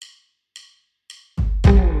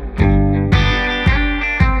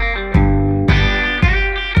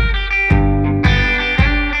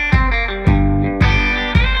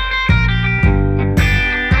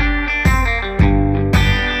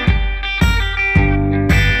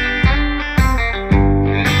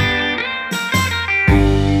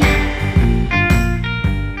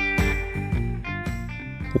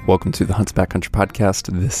Welcome to the Hunts Backcountry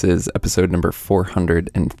Podcast. This is episode number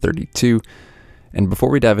 432. And before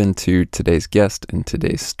we dive into today's guest and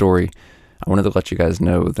today's story, I wanted to let you guys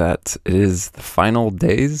know that it is the final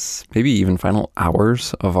days, maybe even final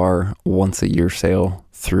hours of our once a year sale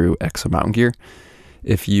through EXO Mountain Gear.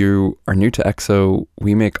 If you are new to EXO,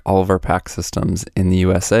 we make all of our pack systems in the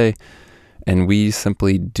USA, and we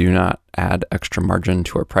simply do not add extra margin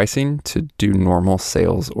to our pricing to do normal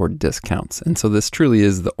sales or discounts. And so this truly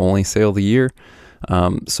is the only sale of the year.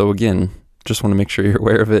 So again, just want to make sure you're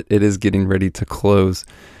aware of it. It is getting ready to close.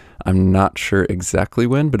 I'm not sure exactly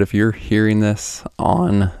when, but if you're hearing this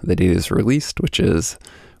on the date it's released, which is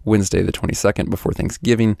Wednesday the 22nd before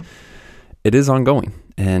Thanksgiving, it is ongoing,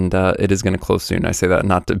 and it is going to close soon. I say that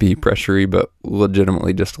not to be pressury, but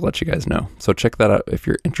legitimately just to let you guys know. So check that out if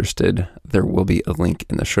you're interested. There will be a link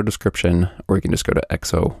in the show description, or you can just go to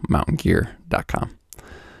exomountaingear.com.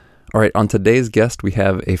 All right, on today's guest, we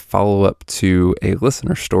have a follow-up to a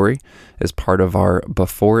listener story as part of our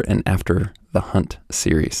Before and After the Hunt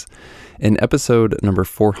series. In episode number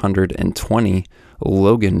 420,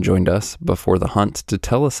 Logan joined us before the hunt to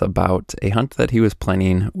tell us about a hunt that he was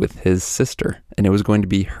planning with his sister, and it was going to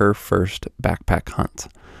be her first backpack hunt.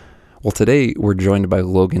 Well, today we're joined by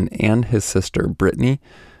Logan and his sister, Brittany,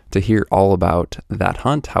 to hear all about that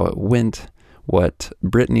hunt, how it went, what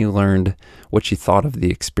Brittany learned, what she thought of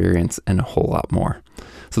the experience, and a whole lot more.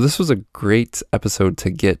 So this was a great episode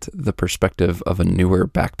to get the perspective of a newer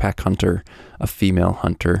backpack hunter, a female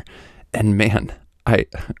hunter, and man, I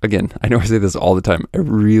know I say this all the time, I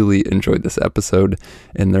really enjoyed this episode,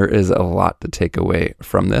 and there is a lot to take away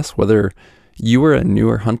from this, whether you are a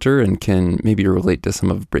newer hunter and can maybe relate to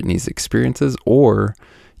some of Brittany's experiences, or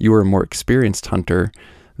you are a more experienced hunter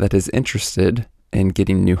that is interested in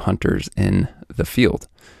getting new hunters in the field.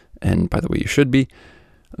 And by the way, you should be.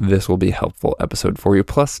 This will be a helpful episode for you.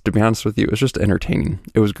 Plus, to be honest with you, it was just entertaining.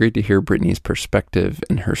 It was great to hear Brittany's perspective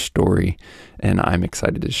and her story, and I'm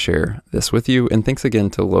excited to share this with you. And thanks again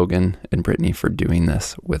to Logan and Brittany for doing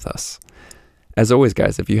this with us. As always,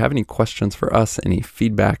 guys, if you have any questions for us, any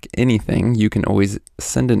feedback, anything, you can always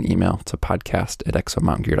send an email to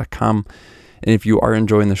podcast@exomountaingear.com. And if you are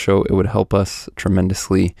enjoying the show, it would help us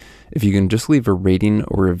tremendously if you can just leave a rating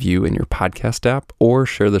or review in your podcast app, or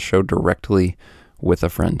share the show directly with a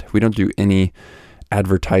friend. We don't do any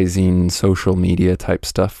advertising, social media type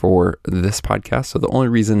stuff for this podcast. So the only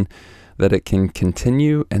reason that it can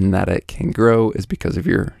continue and that it can grow is because of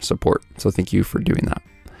your support. So thank you for doing that.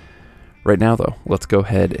 Right now, though, let's go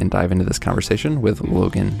ahead and dive into this conversation with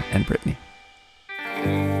Logan and Brittany.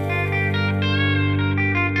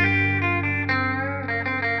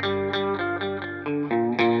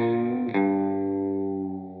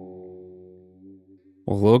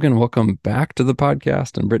 Well, Logan, welcome back to the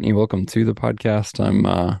podcast, and Brittany, welcome to the podcast.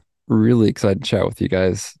 I'm really excited to chat with you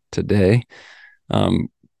guys today.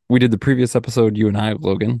 We did the previous episode, you and I,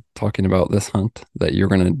 Logan, talking about this hunt that you're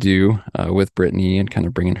going to do with Brittany and kind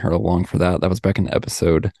of bringing her along for that. That was back in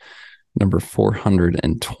episode number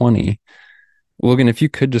 420. Logan, if you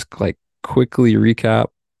could just quickly recap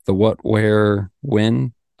the what, where,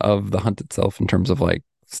 when of the hunt itself in terms of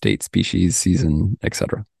state, species, season,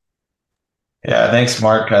 etc. Yeah, thanks,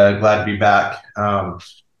 Mark. Glad to be back.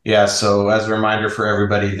 So as a reminder for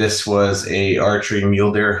everybody, this was a archery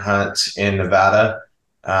mule deer hunt in Nevada.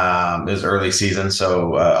 It was early season,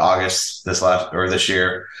 so August this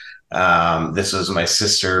year. This was my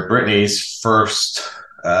sister Brittany's first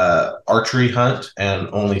archery hunt and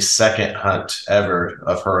only second hunt ever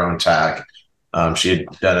of her own tag. She had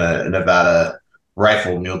done a Nevada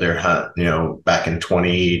rifle mule deer hunt, back in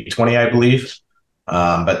 2020, I believe.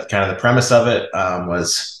 But kind of the premise of it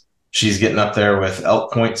was she's getting up there with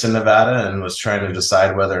elk points in Nevada and was trying to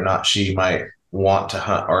decide whether or not she might want to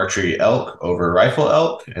hunt archery elk over rifle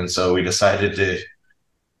elk. And so we decided to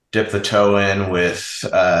dip the toe in with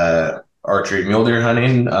archery mule deer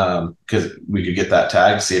hunting because we could get that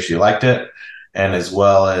tag, see if she liked it. And as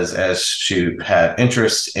well as she had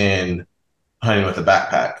interest in hunting with a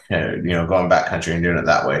backpack, going backcountry and doing it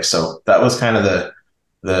that way. So that was kind of the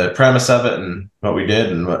premise of it and what we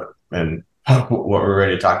did and what we're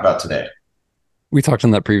ready to talk about today. We talked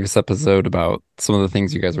in that previous episode about some of the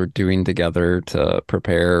things you guys were doing together to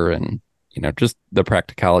prepare and, just the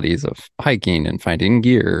practicalities of hiking and finding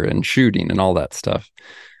gear and shooting and all that stuff.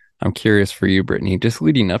 I'm curious for you, Brittany, just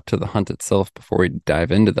leading up to the hunt itself, before we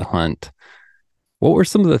dive into the hunt, what were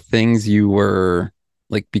some of the things you were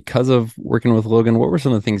because of working with Logan, what were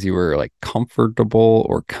some of the things you were comfortable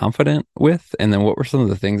or confident with? And then what were some of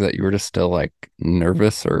the things that you were just still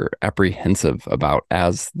nervous or apprehensive about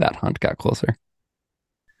as that hunt got closer?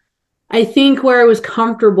 I think where I was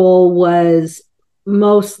comfortable was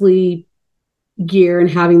mostly gear and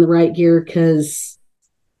having the right gear, because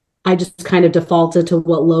I just kind of defaulted to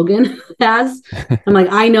what Logan has. I'm like,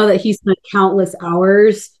 I know that he spent countless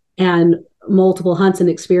hours and multiple hunts and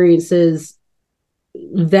experiences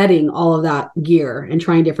vetting all of that gear and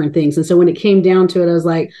trying different things. And so when it came down to it, I was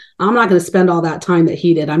like, I'm not going to spend all that time that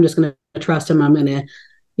he did. I'm just going to trust him. I'm going to,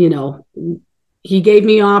 you know, he gave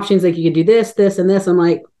me options like you could do this, this, and this. I'm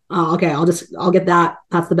like, oh, okay, I'll get that.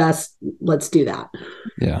 That's the best. Let's do that.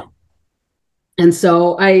 Yeah. And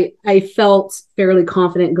so I felt fairly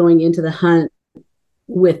confident going into the hunt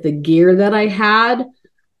with the gear that I had,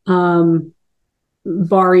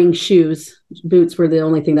 barring shoes. Boots were the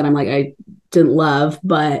only thing that I'm like, I didn't love,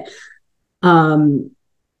 but, and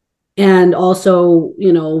also,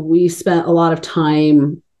 you know, we spent a lot of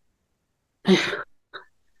time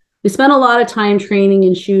training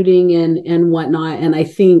and shooting and whatnot. And I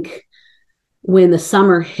think when the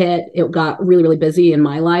summer hit, it got really, really busy in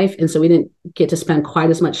my life. And so we didn't get to spend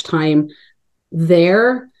quite as much time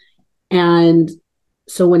there. And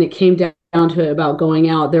so when it came down to it about going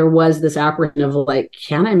out, there was this apprehension of like,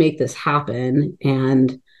 can I make this happen?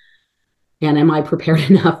 And am I prepared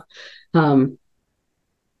enough,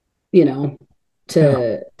 you know,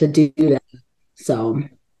 to do that? So,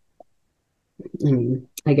 I mean,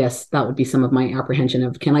 I guess that would be some of my apprehension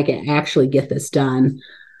of, can I actually get this done?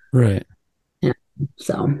 Right. And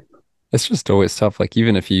so It's just always tough. Like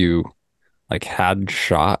even if you like had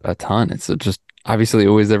shot a ton, it's just obviously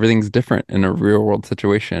always everything's different in a real world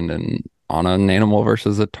situation and on an animal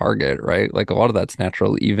versus a target, right? Like a lot of that's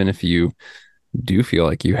natural, even if you do feel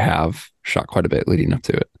like you have shot quite a bit leading up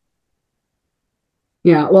to it.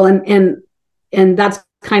 yeah, well, and that's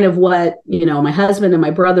kind of what, you know, my husband and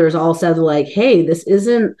my brothers all said, like, hey,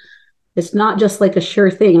 it's not just like a sure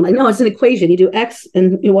thing. I'm like, no, it's an equation. You do X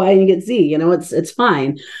and Y and you get Z, you know, it's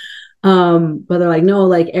fine. But they're like, no,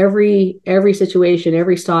 like every situation,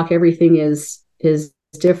 every stock, everything is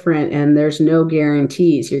different, and there's no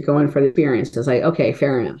guarantees. You're going for the experience. It's like, okay,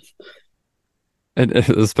 fair enough. And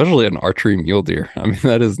especially an archery mule deer. I mean,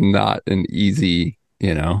 that is not an easy,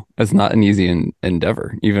 it's not an easy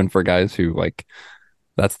endeavor, even for guys who like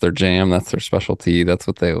that's their jam, that's their specialty, that's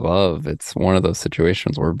what they love. It's one of those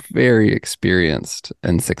situations where very experienced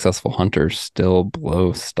and successful hunters still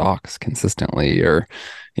blow stalks consistently or,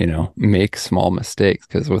 make small mistakes.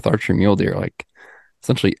 Because with archery mule deer, like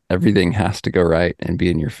essentially everything has to go right and be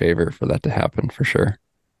in your favor for that to happen for sure.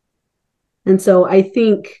 And so I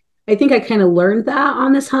think I kind of learned that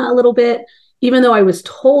on this hunt a little bit. Even though I was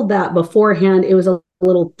told that beforehand, it was a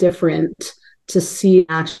little different to see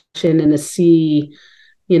action and to see,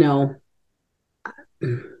 you know,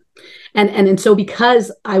 and so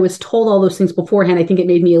because I was told all those things beforehand, I think it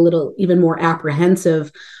made me a little even more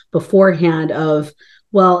apprehensive beforehand of,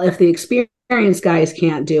 well, if the experienced guys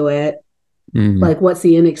can't do it, like what's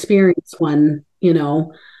the inexperienced one,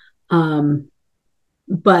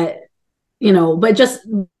 but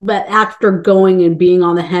but after going and being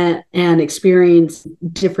on the hunt and experience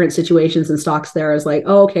different situations and stocks there, I was like,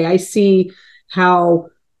 oh, okay, I see how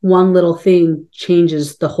one little thing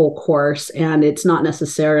changes the whole course, and it's not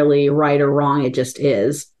necessarily right or wrong. It just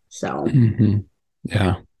is. So,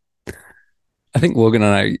 Yeah. I think Logan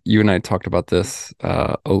and you and I talked about this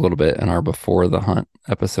a little bit in our before the hunt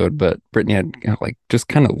episode, but Brittany, I'd like just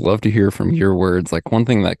kind of love to hear from your words. Like one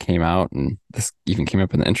thing that came out, and this even came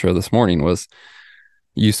up in the intro this morning, was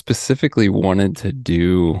you specifically wanted to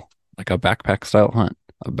do like a backpack style hunt,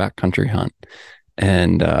 a backcountry hunt.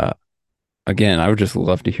 And again, I would just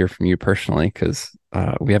love to hear from you personally, because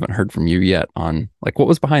we haven't heard from you yet on like what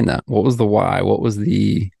was behind that, what was the why, what was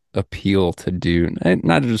the appeal to do,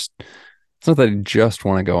 not just. It's not that I just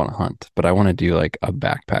want to go on a hunt, but I want to do like a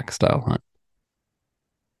backpack style hunt.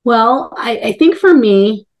 well, I think for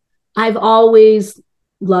me, I've always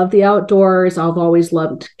loved the outdoors. I've always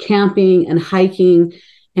loved camping and hiking,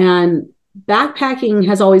 and backpacking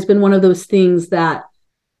has always been one of those things that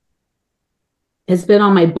has been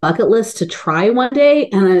on my bucket list to try one day.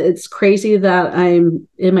 And it's crazy that I'm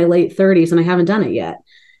in my late 30s and I haven't done it yet.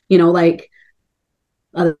 Like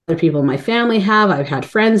other people in my family have. I've had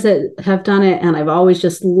friends that have done it, and I've always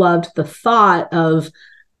just loved the thought of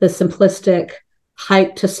the simplistic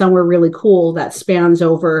hike to somewhere really cool that spans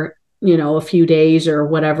over, a few days or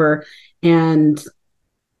whatever. And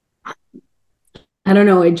I don't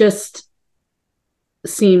know, it just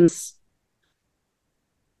seems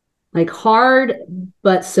like hard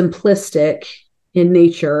but simplistic in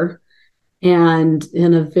nature and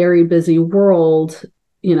in a very busy world,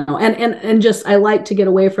 and just I like to get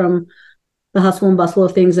away from the hustle and bustle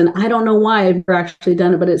of things. And I don't know why I've never actually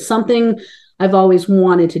done it, but it's something I've always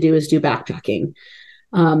wanted to do, is do backpacking.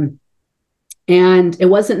 And it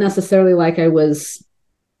wasn't necessarily like I was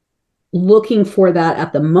looking for that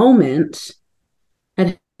at the moment.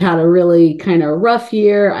 I had a really kind of rough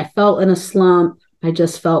year. I felt in a slump. I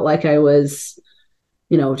just felt like I was,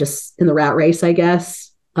 just in the rat race, I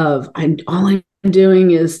guess, of all I'm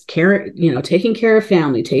doing is taking care of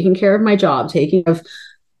family, taking care of my job, taking care of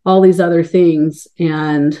all these other things.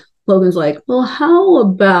 And Logan's like, well, how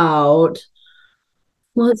about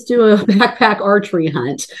let's do a backpack archery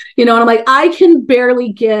hunt, and I'm like, I can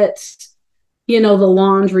barely get, the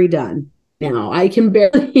laundry done now. I can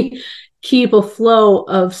barely keep a flow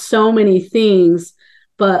of so many things.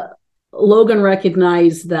 But Logan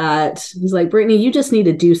recognized that. He's like, Brittany, you just need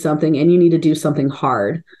to do something, and you need to do something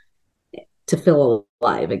hard to feel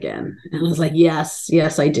alive again. And I was like, yes,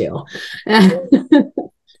 I do.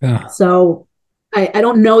 Yeah. So I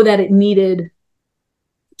don't know that it needed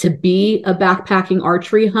to be a backpacking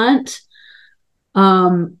archery hunt,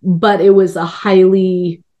 but it was a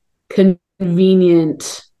highly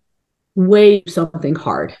convenient way to do something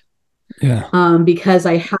hard. Yeah. Because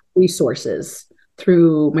I have resources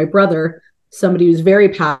through my brother, somebody who's very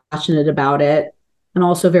passionate about it and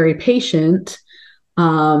also very patient.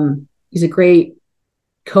 He's a great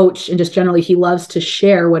coach, and just generally he loves to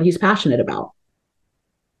share what he's passionate about.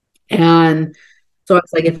 And so I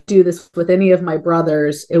was like, if I do this with any of my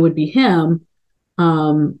brothers, it would be him,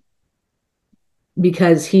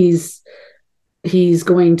 because he's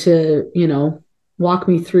going to, walk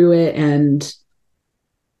me through it and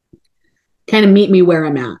kind of meet me where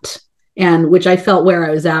I'm at. And which I felt where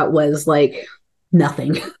I was at was like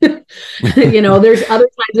nothing. There's other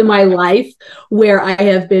times in my life where I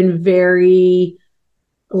have been very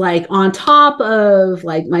like on top of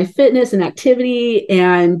like my fitness and activity,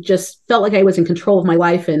 and just felt like I was in control of my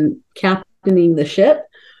life and captaining the ship.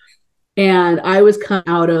 And I was coming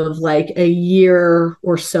out of like a year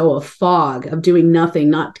or so of fog of doing nothing,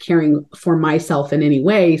 not caring for myself in any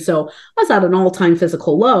way. So I was at an all-time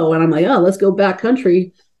physical low, and I'm like, oh, let's go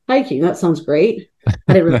backcountry hiking. That sounds great.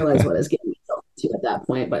 I didn't realize what I was getting myself into at that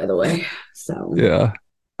point, by the way. So yeah.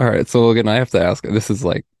 All right. So again, I have to ask, this is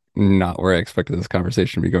like not where I expected this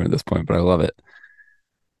conversation to be going at this point, but I love it.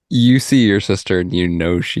 You see your sister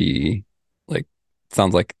and she like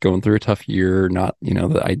sounds like going through a tough year, not,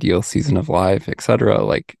 the ideal season of life, etc.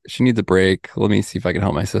 Like she needs a break. Let me see if I can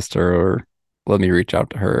help my sister, or let me reach out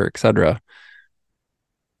to her, etc.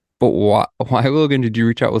 But why, Logan, did you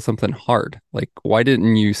reach out with something hard? Like, why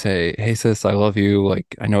didn't you say, hey, sis, I love you.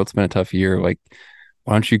 Like, I know it's been a tough year. Like,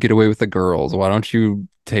 why don't you get away with the girls? Why don't you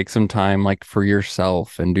take some time like for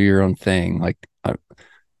yourself and do your own thing? Like,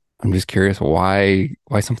 I'm just curious, why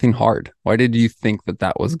something hard? Why did you think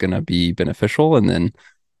that was going to be beneficial? And then,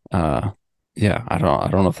 yeah, I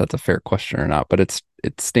don't know if that's a fair question or not, but it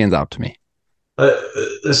stands out to me.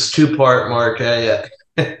 This is two-part, Mark.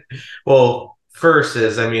 Well, first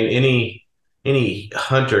is, I mean, any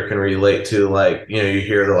hunter can relate to, like, you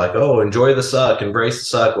hear they're like, oh, enjoy the suck, embrace the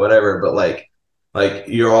suck, whatever. But like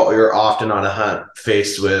you're often on a hunt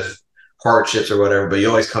faced with hardships or whatever, but you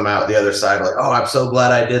always come out the other side like, oh, I'm so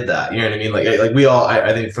glad I did that. You know what I mean? Like we all,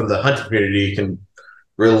 I think from the hunting community, you can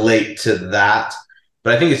relate to that.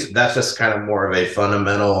 But I think that's just kind of more of a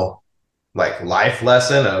fundamental like life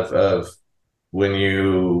lesson of when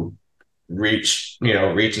you reach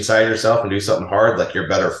inside yourself and do something hard, like you're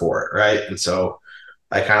better for it, right? And so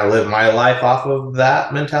I kind of live my life off of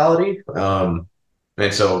that mentality.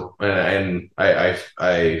 And so, and I'm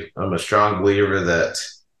a strong believer that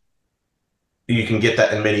you can get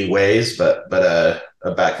that in many ways, but a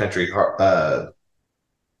backcountry,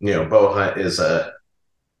 bow hunt is a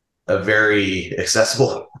very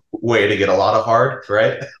accessible way to get a lot of hard,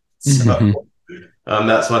 right? So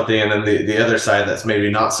that's one thing. And then the other side that's maybe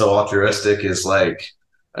not so altruistic is like,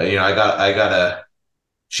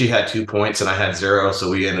 she had 2 points and I had 0. So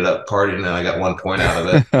we ended up partying and I got 1 point out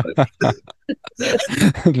of it.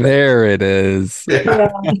 There it is. Yeah.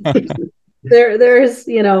 There's,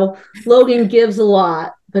 Logan gives a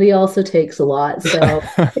lot, but he also takes a lot. So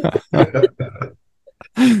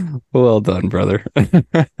well done, brother. No,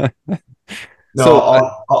 so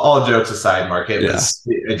all jokes aside, Mark,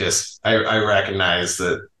 I recognize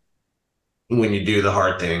that when you do the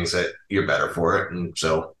hard things that you're better for it. And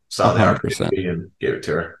so saw the opportunity and gave it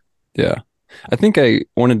to her. Yeah. I think I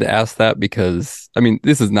wanted to ask that because, I mean,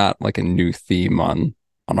 this is not like a new theme on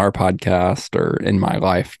our podcast or in my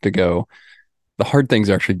life to go. The hard things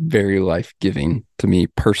are actually very life-giving to me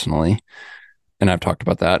personally. and I've talked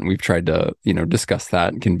about that, and we've tried to, discuss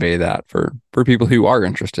that and convey that for people who are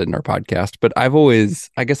interested in our podcast. But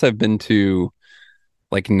I guess I've been too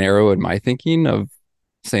like narrow in my thinking of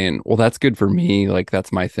saying, well, that's good for me, like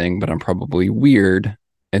that's my thing, but I'm probably weird.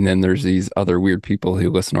 And then there's these other weird people who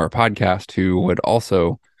listen to our podcast who would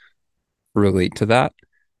also relate to that.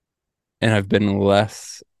 And I've been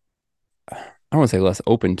less, I don't want to say less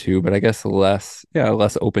open to, but I guess less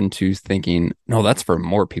open to thinking, no, that's for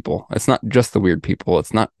more people. It's not just the weird people.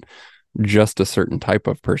 It's not just a certain type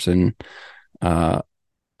of person. I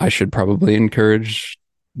should probably encourage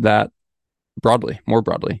that more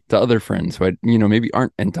broadly to other friends who maybe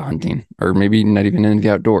aren't into hunting or maybe not even into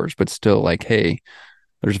the outdoors, but still like, hey,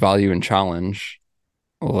 there's value and challenge.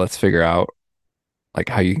 Well, let's figure out like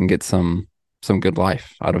how you can get some good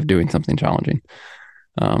life out of doing something challenging.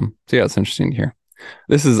 So yeah, it's interesting to hear.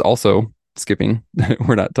 This is also skipping.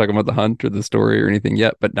 We're not talking about the hunt or the story or anything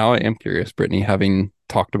yet, but now I am curious, Brittany, having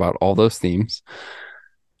talked about all those themes,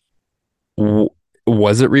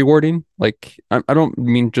 was it rewarding? Like, I don't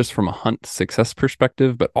mean just from a hunt success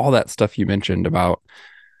perspective, but all that stuff you mentioned about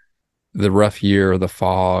the rough year, the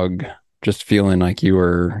fog, just feeling like you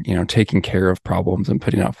were, taking care of problems and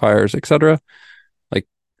putting out fires, etc. Like,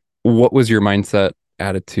 what was your mindset,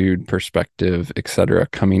 attitude, perspective, etc.,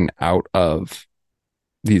 coming out of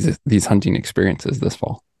these hunting experiences this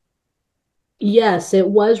fall? Yes, it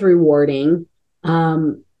was rewarding.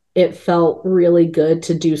 It felt really good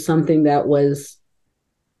to do something that was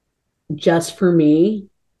just for me.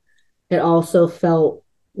 It also felt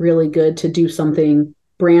really good to do something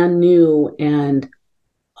brand new and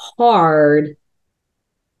hard.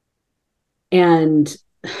 And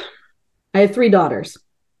I have 3 daughters.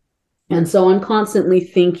 And so I'm constantly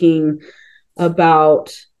thinking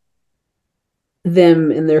about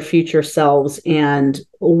them and their future selves and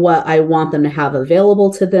what I want them to have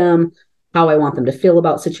available to them, how I want them to feel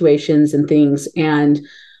about situations and things, and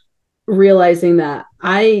realizing that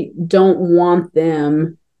I don't want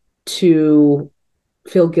them to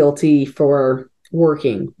feel guilty for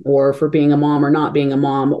working or for being a mom or not being a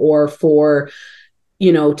mom or for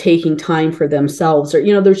taking time for themselves, or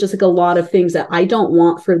there's just like a lot of things that I don't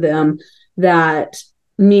want for them that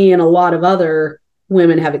me and a lot of other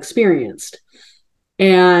women have experienced.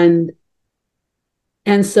 And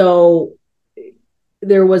so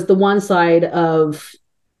there was the one side of,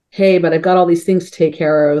 hey, but I've got all these things to take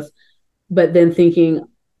care of, but then thinking,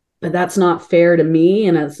 but that's not fair to me,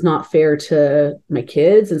 and it's not fair to my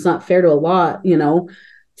kids. It's not fair to a lot,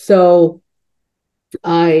 So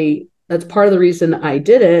that's part of the reason I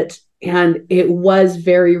did it. And it was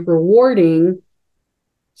very rewarding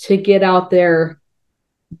to get out there,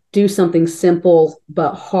 do something simple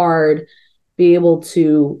but hard, be able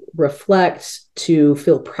to reflect, to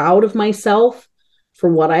feel proud of myself for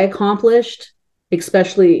what I accomplished,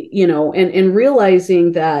 especially, and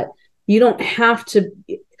realizing that you don't have to,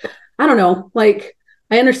 I don't know, like,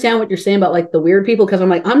 I understand what you're saying about like the weird people, because I'm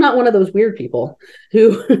like, I'm not one of those weird people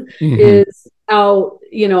who is out,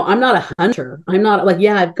 I'm not a hunter. I'm not like,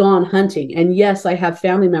 yeah, I've gone hunting. And yes, I have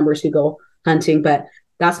family members who go hunting, but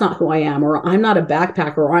that's not who I am. Or I'm not a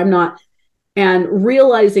backpacker, or I'm not. And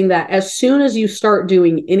realizing that as soon as you start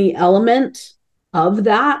doing any element of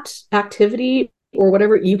that activity or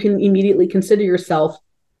whatever, you can immediately consider yourself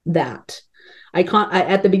that.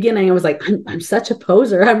 At the beginning, I was like, I'm such a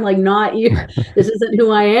poser. I'm like, not you. This isn't who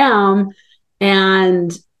I am.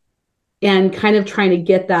 And kind of trying to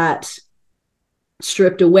get that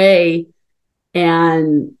stripped away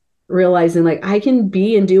and realizing like I can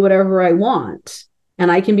be and do whatever I want, and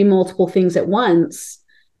I can be multiple things at once.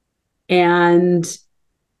 And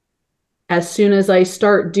as soon as I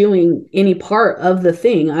start doing any part of the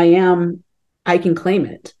thing, I can claim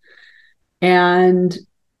it. And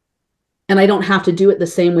I don't have to do it the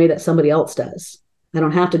same way that somebody else does. I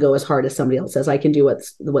don't have to go as hard as somebody else does. I can do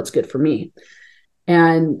what's good for me.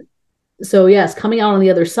 And so, yes, coming out on the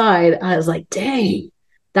other side, I was like, dang,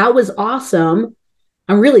 that was awesome.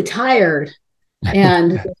 I'm really tired.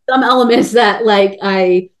 And some elements that like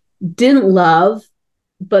I didn't love,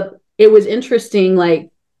 but it was interesting, like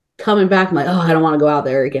coming back, I'm like, oh, I don't want to go out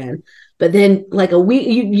there again. But then like a week,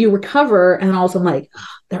 you recover, and also I'm like, oh,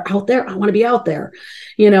 they're out there. I want to be out there.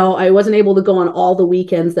 I wasn't able to go on all the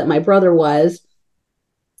weekends that my brother was.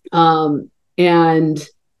 And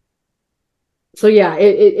so, yeah,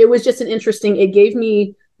 it was just it gave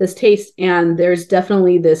me this taste, and there's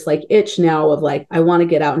definitely this like itch now of like, I want to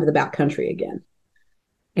get out into the backcountry again.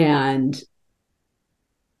 And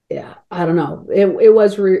yeah, I don't know. It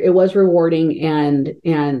was rewarding,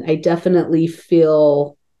 and I definitely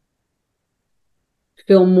feel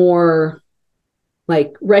more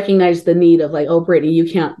like recognize the need of like, oh, Brittany,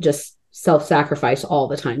 you can't just self-sacrifice all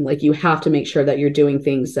the time. Like you have to make sure that you're doing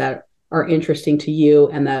things that are interesting to you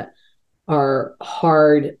and that are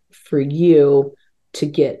hard for you to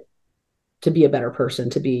get to be a better person,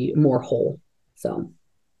 to be more whole. So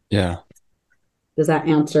Yeah. does that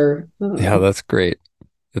answer? Yeah, that's great.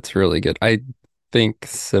 It's really good. I think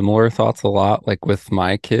similar thoughts a lot, like with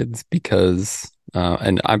my kids, because,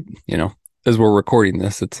 and I'm, as we're recording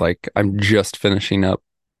this, it's like I'm just finishing up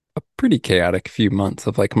a pretty chaotic few months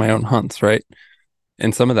of like my own hunts, right?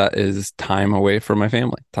 And some of that is time away from my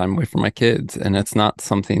family, time away from my kids. And it's not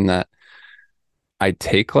something that I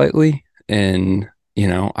take lightly. And,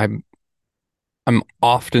 I'm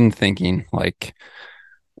often thinking like,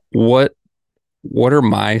 what what are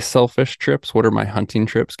my selfish trips? What are my hunting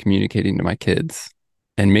trips communicating to my kids?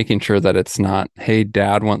 And making sure that it's not, hey,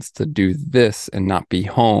 dad wants to do this and not be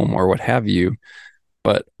home or what have you.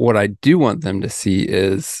 But what I do want them to see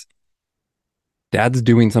is dad's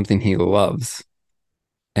doing something he loves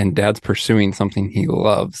and dad's pursuing something he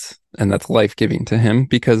loves. And that's life giving to him.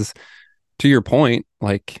 Because to your point,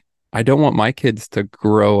 like, I don't want my kids to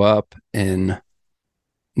grow up and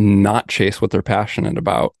not chase what they're passionate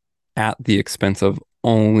about at the expense of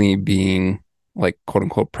only being like quote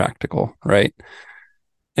unquote practical, right?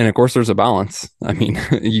 And of course, there's a balance. I mean,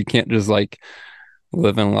 you can't just like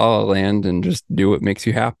live in la la land and just do what makes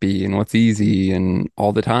you happy and what's easy and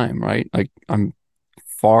all the time, right? Like, I'm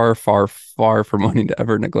far, far, far from wanting to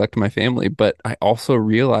ever neglect my family. But I also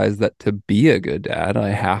realize that to be a good dad,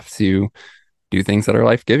 I have to do things that are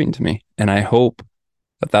life giving to me. And I hope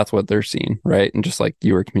that that's what they're seeing, right? And just like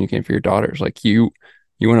you were communicating for your daughters, like you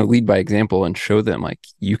want to lead by example and show them like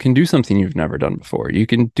you can do something you've never done before. You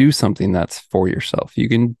can do something that's for yourself. You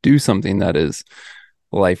can do something that is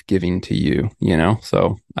life-giving to you.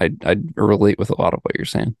 So I relate with a lot of what you're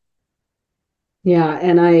saying. Yeah,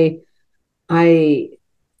 and I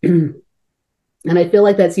and I feel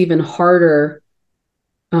like that's even harder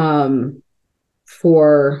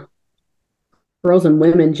for girls and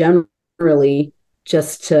women generally,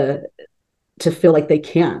 just to feel like they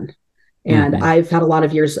can. And Mm-hmm. I've had a lot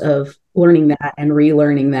of years of learning that and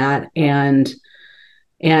relearning that. And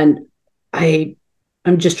I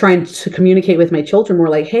I'm just trying to communicate with my children more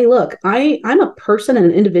like, hey, look, I'm a person and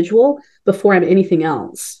an individual before I'm anything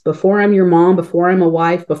else. Before I'm your mom, before I'm a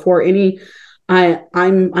wife, before any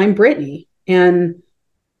I'm Brittany. And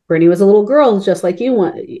Brittany was a little girl just like you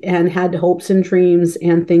want and had hopes and dreams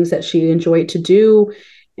and things that she enjoyed to do.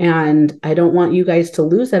 And I don't want you guys to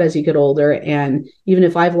lose that as you get older. And even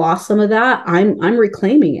if I've lost some of that, I'm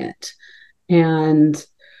reclaiming it. And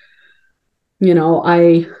you know,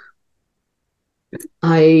 I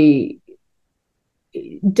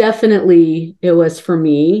definitely it was for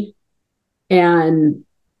me and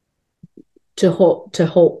to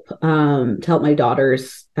help my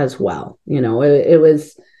daughters as well. You know, it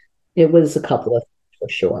was a couple of for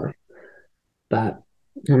sure. But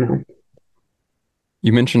I don't know.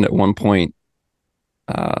 You mentioned at one point,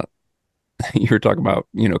 uh, you were talking about,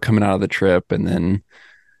 coming out of the trip and then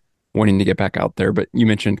wanting to get back out there. But you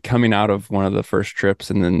mentioned coming out of one of the first trips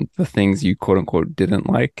and then the things you quote unquote didn't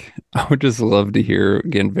like. I would just love to hear,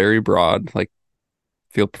 again, very broad, like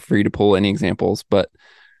feel free to pull any examples, but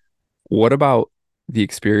what about the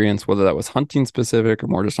experience, whether that was hunting specific or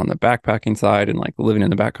more just on the backpacking side and like living in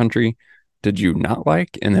the backcountry, did you not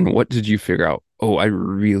like? And then what did you figure out? Oh, I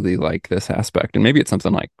really like this aspect. And maybe it's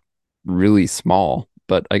something like really small,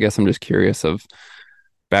 but I guess I'm just curious of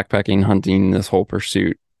backpacking, hunting, this whole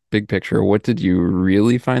pursuit, big picture. What did you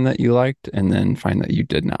really find that you liked and then find that you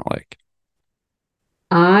did not like?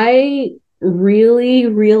 I really,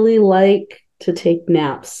 really like to take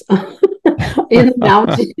naps in the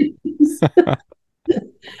mountains.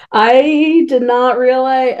 I did not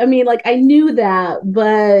realize, I mean, like I knew that,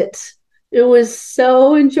 but it was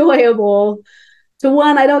so enjoyable. So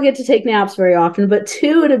one, I don't get to take naps very often, but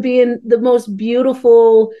two, to be in the most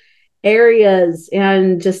beautiful areas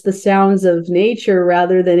and just the sounds of nature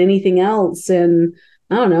rather than anything else. And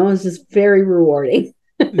I don't know, it's just very rewarding.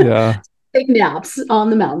 Yeah, Take naps on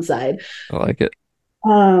the mountainside. I like it.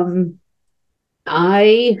 Um,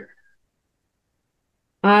 I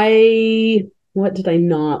I what did I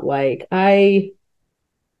not like? I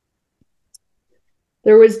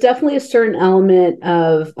There was definitely a certain element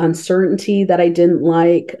of uncertainty that I didn't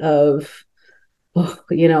like of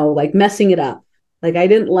like messing it up. Like I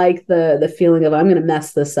didn't like the feeling of I'm going to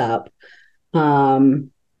mess this up.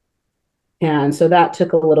 Um and so that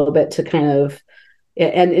took a little bit to kind of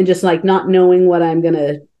and just like not knowing what I'm going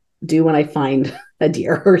to do when I find a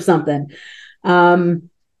deer or something. Um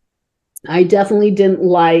I definitely didn't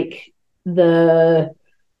like the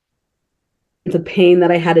pain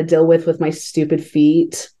that I had to deal with my stupid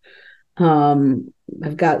feet.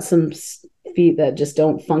 I've got some feet that just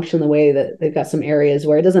don't function the way that they've got some areas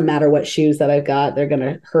where it doesn't matter what shoes that I've got, they're going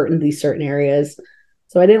to hurt in these certain areas.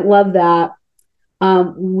 So I didn't love that.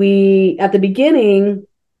 We, at the beginning,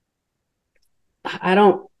 I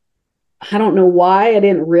don't know why I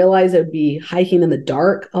didn't realize it would be hiking in the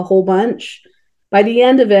dark a whole bunch. By the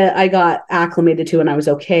end of it, I got acclimated to it and I was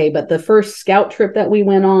okay. But the first scout trip that we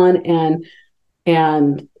went on and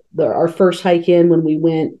our first hike in when we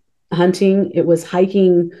went hunting, it was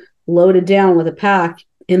hiking loaded down with a pack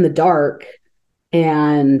in the dark.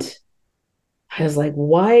 And I was like,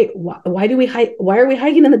 why do we hike? Why are we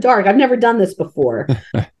hiking in the dark? I've never done this before.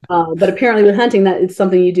 But apparently with hunting, that it's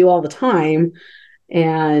something you do all the time.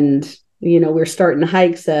 And, we're starting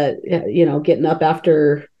hikes at, getting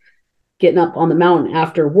up on the mountain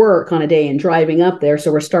after work on a day and driving up there.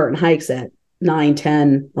 So we're starting hikes at 9,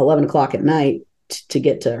 10, 11 o'clock at night to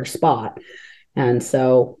get to our spot. And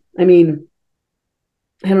so, I mean,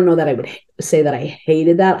 I don't know that I would say that I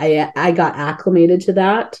hated that. I got acclimated to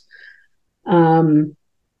that.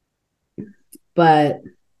 But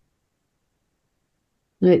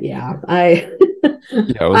yeah,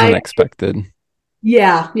 it was unexpected.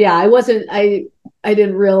 Yeah. I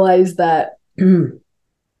didn't realize that,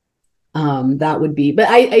 that would be, but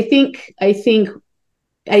I think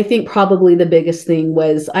probably the biggest thing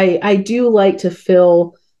was I do like to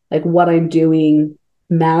feel like what I'm doing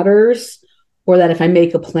matters, or that if I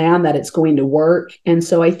make a plan that it's going to work. And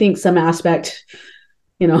so I think some aspect,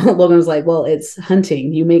 Logan was like, well, it's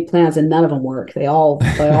hunting. You make plans and none of them work. They all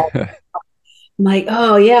I'm like,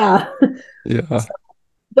 oh yeah. Yeah. So,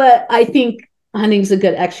 but I think hunting's a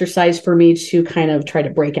good exercise for me to kind of try to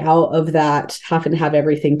break out of that, having to have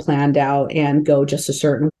everything planned out and go just a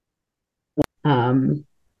certain way.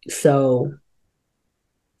 So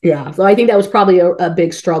yeah, so I think that was probably a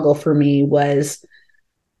big struggle for me was,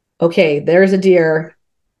 okay, there's a deer.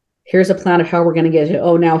 Here's a plan of how we're going to get it.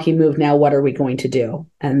 Oh, now he moved. Now what are we going to do?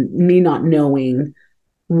 And me not knowing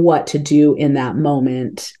what to do in that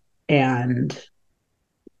moment and,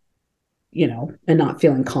 and not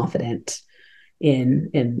feeling confident in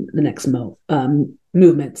the next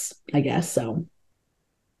movements, I guess. So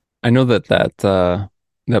I know that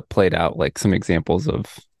played out like some examples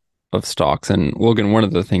of stalks. And Logan, one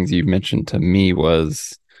of the things you mentioned to me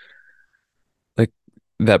was like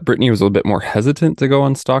that Brittany was a little bit more hesitant to go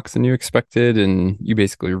on stalks than you expected, and you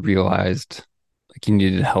basically realized like you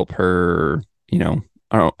needed to help her, I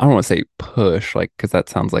don't want to say push, like, because that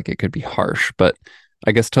sounds like it could be harsh, but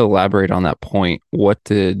I guess to elaborate on that point, what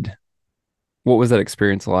was that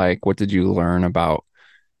experience like? What did you learn about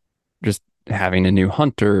just having a new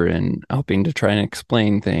hunter and helping to try and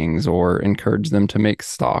explain things or encourage them to make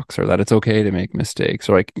stalks, or that it's okay to make mistakes,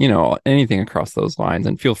 or like, anything across those lines?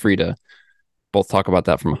 And feel free to both talk about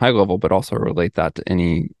that from a high level, but also relate that to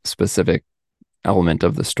any specific element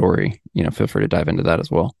of the story. Feel free to dive into that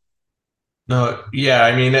as well. No, yeah.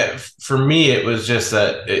 I mean, for me, it was just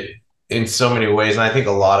that in so many ways, and I think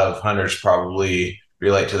a lot of hunters probably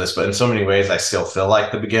relate to this, but in so many ways, I still feel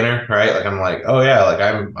like the beginner, right? Like I'm like, oh yeah, like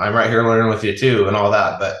I'm right here learning with you too, and all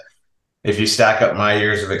that. But if you stack up my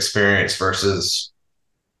years of experience versus,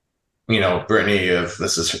 Brittany, of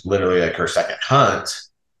this is literally like her second hunt,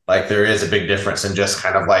 like there is a big difference in just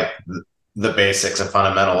kind of like the basics and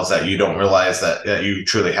fundamentals that you don't realize that you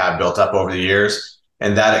truly have built up over the years.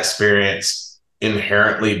 And that experience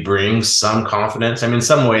inherently brings some confidence. I mean, in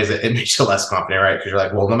some ways it makes you less confident, right? Because you're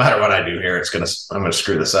like, well, no matter what I do here, I'm gonna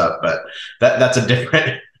screw this up. But that's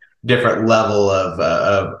a different level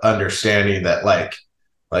of understanding that like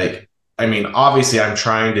I mean, obviously I'm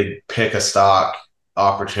trying to pick a stock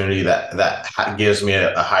opportunity that gives me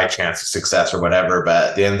a high chance of success or whatever. But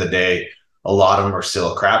at the end of the day, a lot of them are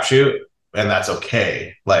still a crapshoot, and that's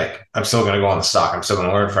okay. Like I'm still going to go on the stock. I'm still going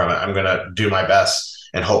to learn from it. I'm going to do my best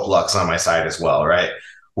and hope luck's on my side as well. Right.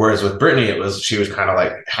 Whereas with Brittany, she was kind of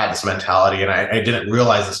like had this mentality, and I didn't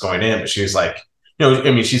realize this going in, but she was like, I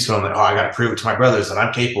mean, she's feeling like, oh, I got to prove it to my brothers that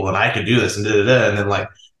I'm capable and I can do this and da-da-da. And then like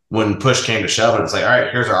when push came to shove, and it's like, all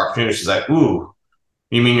right, here's our opportunity. She's like, ooh,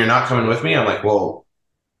 you mean you're not coming with me? I'm like, well,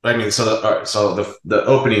 I mean, so the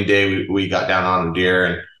opening day we got down on the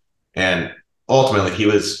deer, and ultimately he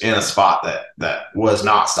was in a spot that was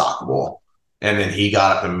not stockable, and then he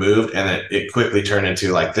got up and moved, and it quickly turned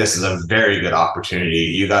into like, this is a very good opportunity.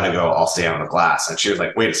 You got to go. I'll stay on the glass. And she was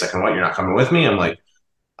like, wait a second, what? You're not coming with me? I'm like,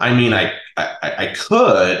 I mean, I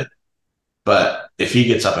could, but if he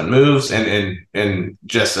gets up and moves, and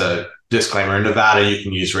just a disclaimer, in Nevada you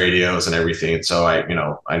can use radios and everything. So I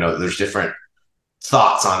know that there's different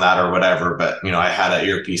thoughts on that or whatever, but I had an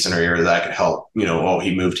earpiece in her ear that I could help, oh,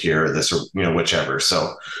 he moved here or this or whichever.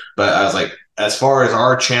 So, but I was like, as far as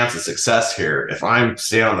our chance of success here, if I'm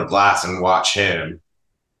staying on the glass and watch him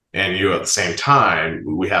and you at the same time,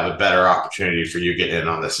 we have a better opportunity for you to get in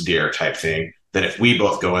on this deer type thing than if we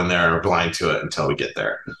both go in there and are blind to it until we get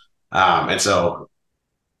there. And so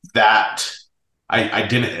that I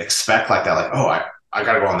didn't expect like that, like, oh, I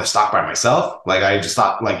got to go on the stock by myself. Like, I just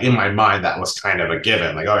thought, like, in my mind, that was kind of a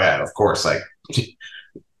given. Like, oh, yeah, of course. Like,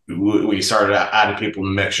 we started adding people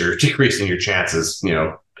in the mix, you're decreasing your chances,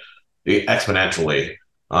 exponentially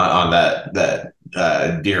on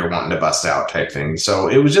that deer wanting to bust out type thing. So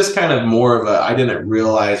it was just kind of more of I didn't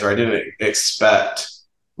realize, or I didn't expect,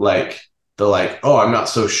 like, oh, I'm not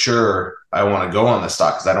so sure I want to go on the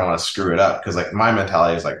stock because I don't want to screw it up. Because, like, my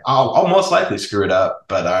mentality is like, I'll most likely screw it up,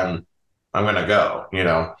 but I'm gonna go,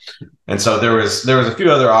 And so there was a few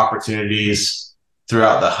other opportunities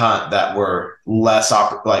throughout the hunt that were less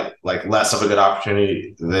less of a good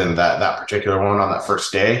opportunity than that particular one on that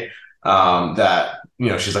first day. That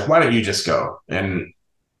she's like, why don't you just go? And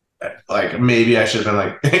like, maybe I should have been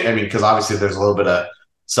like, I mean, because obviously there's a little bit of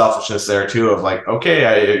selfishness there too, of like,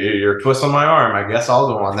 okay, you're twisting my arm, I guess I'll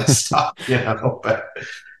go on this stuff, But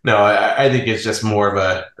no, I think it's just more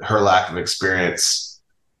of her lack of experience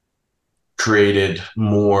created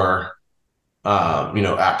more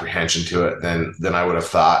apprehension to it than I would have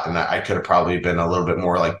thought, and I could have probably been a little bit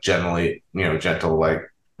more like gentle,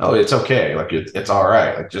 like, oh, it's okay, like it's all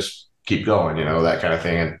right, like just keep going, that kind of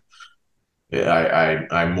thing. And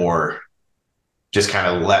I more just kind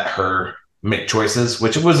of let her make choices,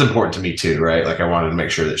 which was important to me too, right? Like, I wanted to make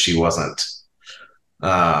sure that she wasn't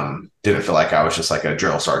didn't feel like I was just like a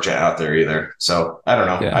drill sergeant out there either. So I don't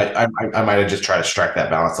know. Yeah. I might have just tried to strike that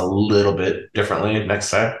balance a little bit differently next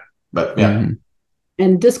time. But yeah. Mm-hmm.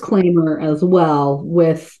 And disclaimer as well,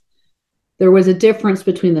 there was a difference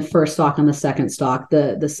between the first stock and the second stock.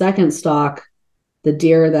 The second stock, the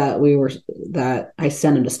deer that I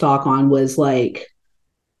sent him to stock on was like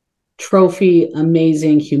trophy,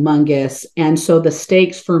 amazing, humongous. And so the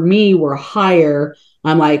stakes for me were higher.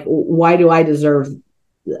 I'm like, why do I deserve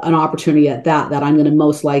an opportunity at that I'm going to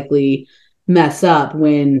most likely mess up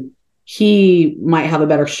when he might have a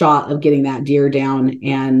better shot of getting that deer down?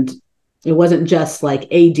 And it wasn't just like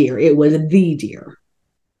a deer, it was the deer.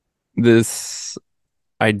 This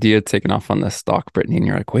idea taken off on this stock, Brittany, and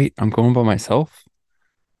you're like, wait, I'm going by myself?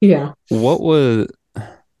 Yeah. What was, I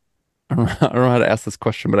don't know how to ask this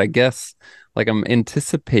question, but I guess like I'm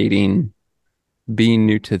anticipating being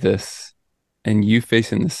new to this and you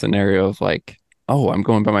facing this scenario of like, oh, I'm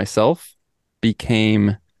going by myself,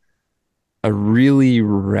 became a really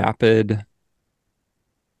rapid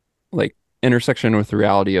like intersection with the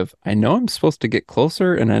reality of, I know I'm supposed to get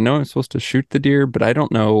closer and I know I'm supposed to shoot the deer, but I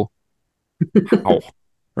don't know how,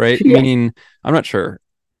 right? Yeah. Meaning I'm not sure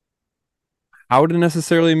how to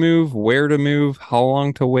necessarily move, where to move, how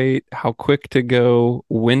long to wait, how quick to go,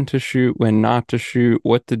 when to shoot, when not to shoot,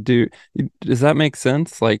 what to do. Does that make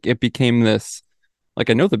sense? Like, it became this, like,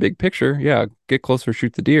 I know the big picture. Yeah, get closer,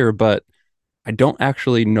 shoot the deer, but I don't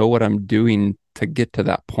actually know what I'm doing to get to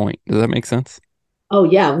that point. Does that make sense? Oh,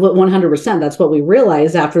 yeah, 100%. That's what we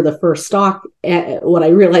realized after the first stock. What I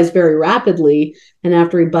realized very rapidly, and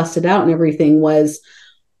after he busted out and everything, was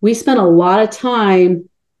we spent a lot of time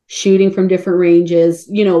shooting from different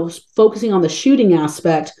ranges, focusing on the shooting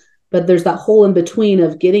aspect, but there's that whole in between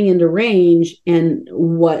of getting into range and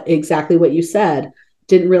exactly what you said.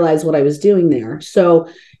 Didn't realize what I was doing there. So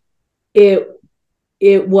it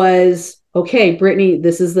was, okay, Brittany,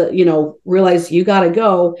 this is realize you got to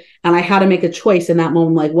go. And I had to make a choice in that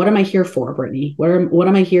moment. Like, what am I here for, Brittany? What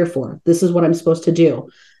am I here for? This is what I'm supposed to do.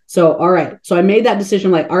 So, all right. So I made that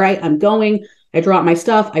decision, like, all right, I'm going. I dropped my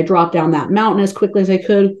stuff. I dropped down that mountain as quickly as I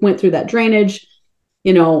could, went through that drainage.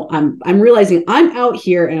 I'm realizing I'm out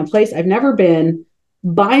here in a place I've never been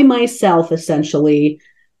by myself, essentially,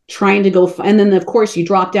 trying to go. And then, of course, you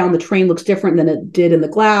drop down, the terrain looks different than it did in the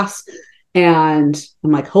glass. And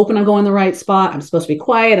I'm like, hoping I'm going the right spot. I'm supposed to be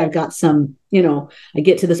quiet. I've got some, I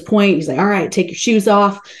get to this point. He's like, all right, take your shoes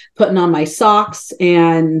off, putting on my socks,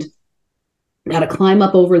 and got to climb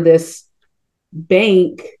up over this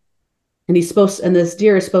bank. And this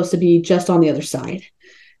deer is supposed to be just on the other side,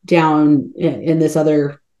 down in this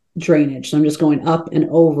other drainage. So I'm just going up and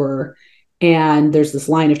over, and there's this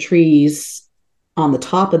line of trees on the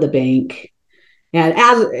top of the bank. And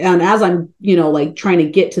as I'm, like trying to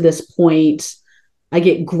get to this point, I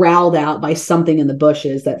get growled out by something in the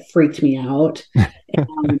bushes that freaked me out.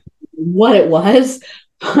 What it was.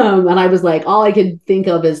 And I was like, all I could think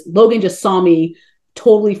of is Logan just saw me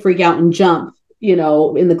totally freak out and jump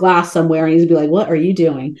in the glass somewhere, and he'd be like, "What are you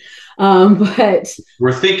doing?" But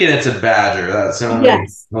we're thinking it's a badger. That's the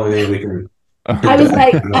only thing we can. I was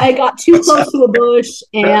like, I got too close to a bush,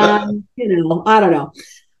 and I don't know.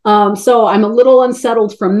 So I'm a little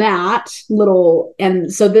unsettled from that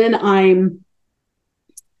and so then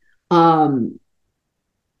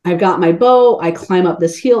I've got my bow, I climb up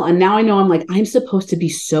this hill, and now I know I'm supposed to be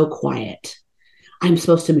so quiet. I'm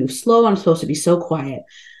supposed to move slow. I'm supposed to be so quiet.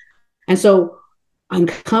 And so I'm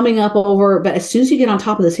coming up over, but as soon as you get on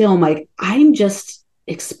top of this hill, I'm like, I'm just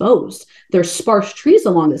exposed. There's sparse trees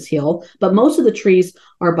along this hill, but most of the trees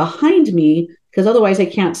are behind me because otherwise I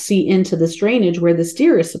can't see into this drainage where this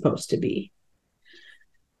deer is supposed to be.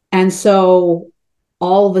 And so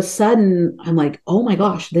all of a sudden I'm like, oh my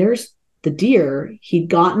gosh, there's the deer. He'd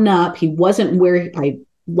gotten up. He wasn't where I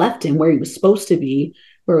left him, where he was supposed to be,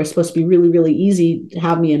 where it was supposed to be really, really easy to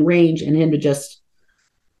have me in range and him to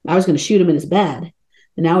I was going to shoot him in his bed.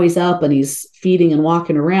 And now he's up and he's feeding and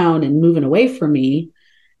walking around and moving away from me.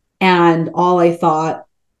 And all I thought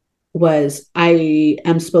was, I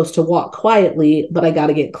am supposed to walk quietly, but I got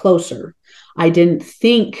to get closer. I didn't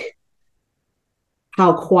think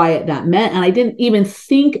how quiet that meant. And I didn't even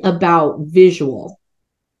think about visual.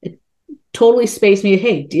 It totally spaced me.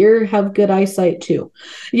 Hey, deer have good eyesight too.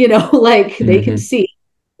 They can see,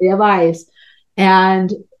 they have eyes.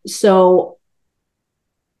 And so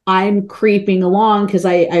I'm creeping along because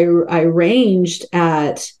I ranged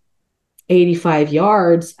at 85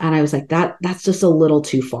 yards, and I was like, that's just a little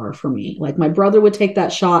too far for me. Like, my brother would take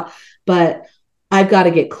that shot, but I've got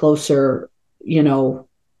to get closer,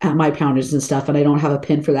 at my poundage and stuff, and I don't have a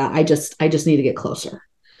pin for that. I just need to get closer.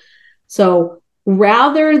 So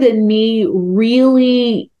rather than me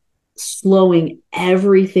really slowing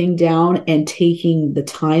everything down and taking the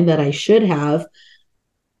time that I should have,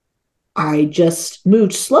 I just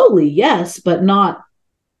moved slowly, yes, but not,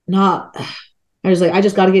 I was like, I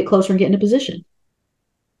just got to get closer and get into position.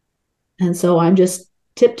 And so I'm just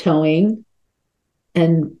tiptoeing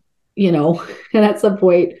and, and at some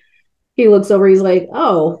point he looks over, he's like,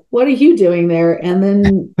 "Oh, what are you doing there?" And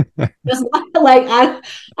then just like,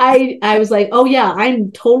 I was like, "Oh yeah,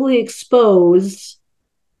 I'm totally exposed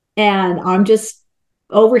and I'm just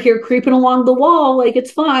over here creeping along the wall. Like,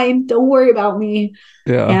 it's fine. Don't worry about me."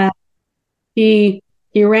 Yeah. And he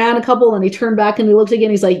ran a couple and he turned back and he looked again.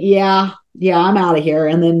 He's like, yeah, I'm out of here.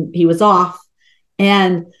 And then he was off.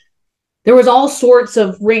 And there was all sorts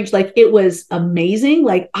of range. Like, it was amazing.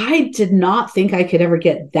 Like, I did not think I could ever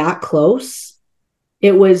get that close.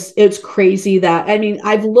 It's crazy that,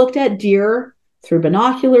 I've looked at deer through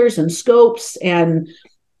binoculars and scopes and,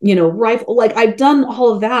 rifle. Like, I've done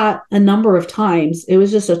all of that a number of times. It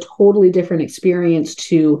was just a totally different experience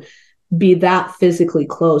to be that physically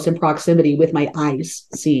close in proximity with my eyes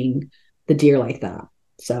seeing the deer like that.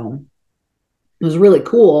 So it was really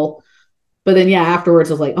cool. But then, afterwards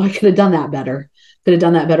I was like, oh, I could have done that better. Could have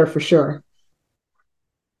done that better for sure.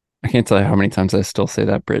 I can't tell you how many times I still say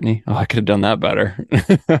that, Brittany. Oh, I could have done that better.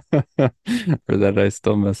 Or that I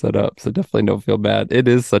still mess it up. So definitely don't feel bad. It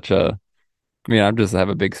is I just have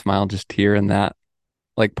a big smile just hearing that.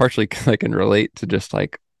 Like, partially because I can relate to just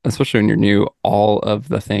like, especially when you're new, all of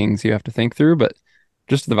the things you have to think through, but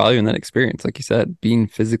just the value in that experience. Like you said, being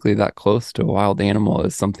physically that close to a wild animal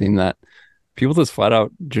is something that people just flat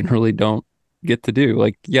out generally don't get to do.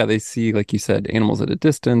 Like, yeah, they see, like you said, animals at a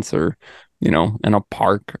distance or, in a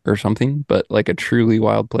park or something, but like a truly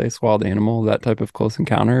wild place, wild animal, that type of close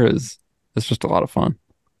encounter it's just a lot of fun.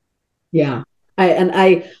 Yeah.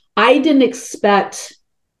 I didn't expect,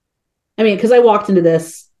 because I walked into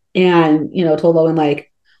this and, told Owen, like,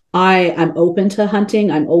 I'm open to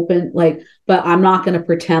hunting. I'm open, like, but I'm not going to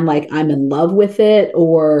pretend like I'm in love with it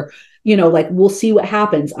or, like, we'll see what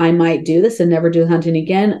happens. I might do this and never do hunting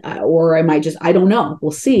again. Or I might I don't know.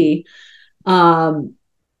 We'll see.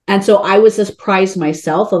 And so I was surprised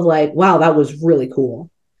myself of like, wow, that was really cool.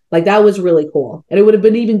 Like, that was really cool. And it would have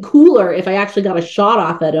been even cooler if I actually got a shot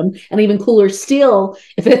off at him, and even cooler still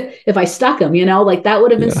if I stuck him, like that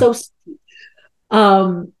would have been so.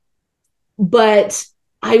 But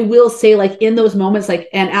I will say, like, in those moments, like,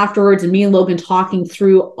 and afterwards, and me and Logan talking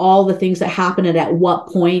through all the things that happened and at what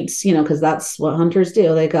points, because that's what hunters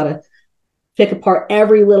do. They got to pick apart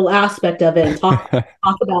every little aspect of it and talk about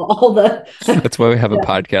all the. That's why we have a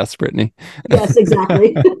podcast, Brittany. Yes,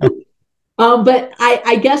 exactly. But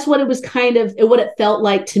I guess what it was what it felt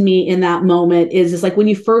like to me in that moment is like when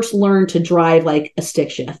you first learn to drive like a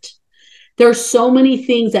stick shift. There's so many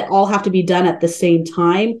things that all have to be done at the same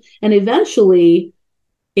time. And eventually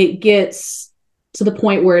it gets to the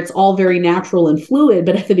point where it's all very natural and fluid.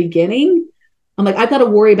 But at the beginning, I'm like, I've got to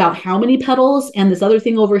worry about how many pedals and this other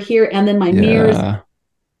thing over here, and then my mirrors.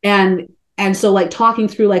 Yeah. And so like talking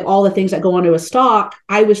through like all the things that go onto a stock,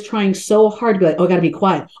 I was trying so hard to be like, oh, I gotta be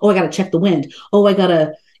quiet. Oh, I gotta check the wind. Oh, I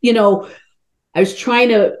gotta, I was trying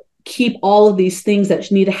to keep all of these things that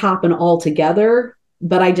need to happen all together,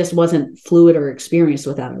 but I just wasn't fluid or experienced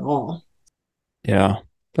with that at all. Yeah.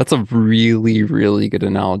 That's a really, really good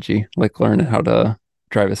analogy. Like learning how to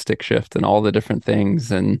drive a stick shift and all the different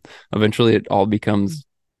things. And eventually it all becomes,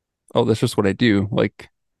 oh, that's just what I do. Like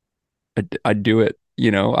I do it,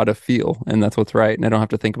 out of feel, and that's what's right. And I don't have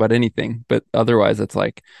to think about anything. But otherwise, it's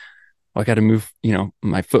like, oh, I got to move,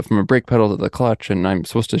 my foot from a brake pedal to the clutch, and I'm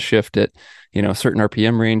supposed to shift at, a certain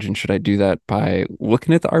RPM range. And should I do that by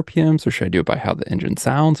looking at the RPMs, or should I do it by how the engine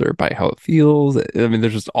sounds, or by how it feels? I mean,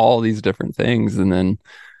 there's just all these different things. And then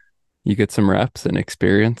you get some reps and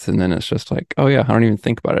experience, and then it's just like, oh yeah, I don't even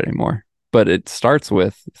think about it anymore. But it starts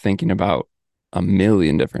with thinking about a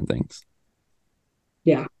million different things.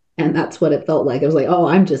 Yeah. And that's what it felt like. I was like, oh,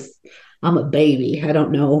 I'm a baby. I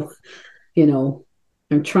don't know, you know,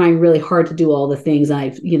 I'm trying really hard to do all the things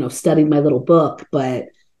I've, studied my little book, but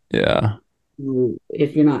Yeah.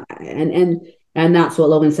 if you're not, and that's what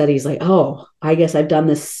Logan said. He's like, oh, I guess I've done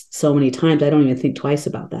this so many times. I don't even think twice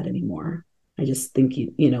about that anymore. I just think,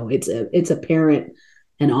 it's apparent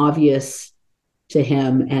and obvious to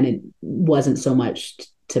him, and it wasn't so much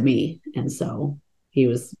to me. And so he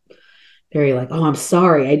was very like, oh, I'm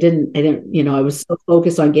sorry. I didn't, I was so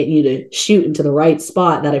focused on getting you to shoot into the right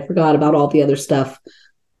spot that I forgot about all the other stuff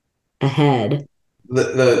ahead.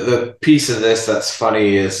 The piece of this that's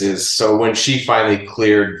funny is so when she finally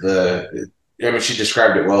cleared I mean, she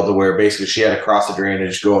described it well to where basically she had to cross the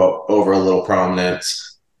drainage, go up over a little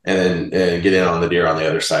prominence, and then get in on the deer on the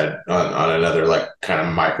other side on another like kind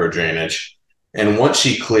of micro drainage. And once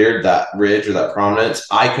she cleared that ridge or that prominence,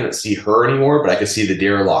 I couldn't see her anymore, but I could see the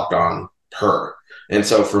deer locked on her. And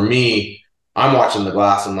so for me, I'm watching the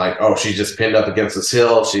glass. I'm like, oh, she's just pinned up against this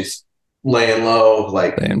hill. She's laying low,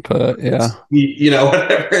 like The input. Yeah.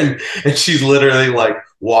 whatever. And she's literally like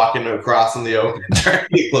walking across in the open, trying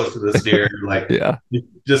to get close to this deer. Like, Yeah.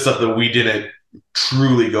 just something we didn't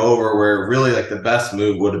truly go over. Where really, like, the best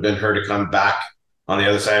move would have been her to come back on the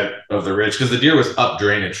other side of the ridge, because the deer was up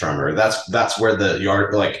drainage from her. That's where the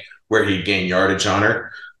yard, like where he gained yardage on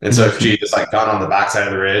her. And so if she just like got on the backside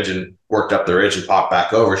of the ridge and worked up the ridge and popped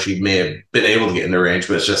back over, she may have been able to get in the range.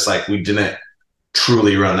 But it's just like we didn't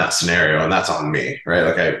truly run that scenario, and that's on me, right?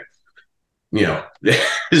 Like yeah, Like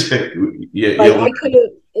I could have,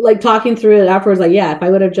 like talking through it afterwards, like, yeah, if I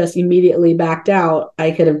would have just immediately backed out,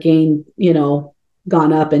 I could have gained,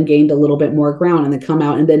 gone up and gained a little bit more ground and then come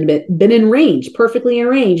out and then been in range, perfectly in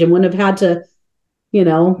range, and wouldn't have had to,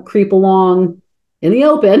 creep along in the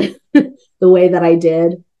open the way that I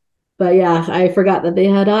did. But yeah, I forgot that they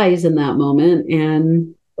had eyes in that moment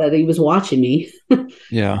and that he was watching me.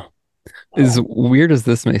 Yeah. As weird as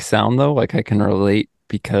this may sound, though, like I can relate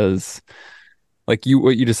because, like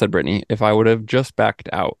what you just said, Brittany, if I would have just backed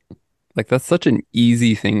out, like that's such an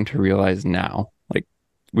easy thing to realize now. Like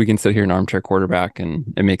we can sit here in armchair quarterback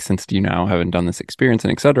and it makes sense to you now, having done this experience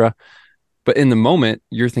and etc. But in the moment,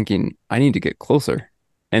 you're thinking, I need to get closer.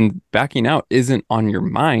 And backing out isn't on your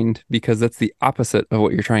mind because that's the opposite of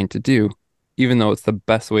what you're trying to do, even though it's the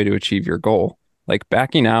best way to achieve your goal. Like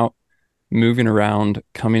backing out, moving around,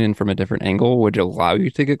 coming in from a different angle would allow you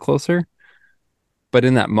to get closer. But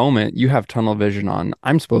in that moment, you have tunnel vision on,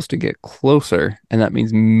 I'm supposed to get closer. And that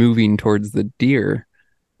means moving towards the deer.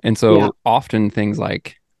 And so Yeah. often things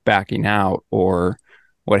like backing out or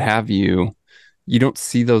what have you, you don't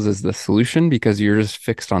see those as the solution because you're just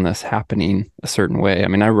fixed on this happening a certain way. I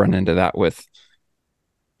mean, I run into that with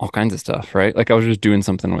all kinds of stuff, right? Like I was just doing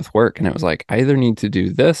something with work and it was like, I either need to do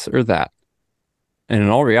this or that. And in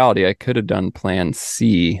all reality, I could have done plan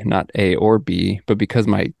C, not A or B, but because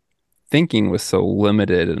my thinking was so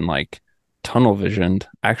limited and like tunnel visioned,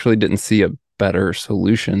 I actually didn't see a better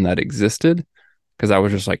solution that existed because I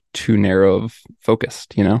was just like too narrow of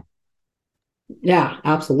focused, Yeah,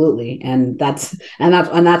 absolutely. And that's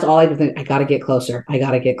all I could think. I got to get closer. I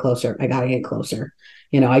got to get closer. I got to get closer.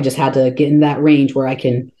 I just had to get in that range where I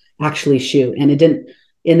can actually shoot. And it didn't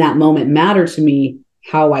in that moment matter to me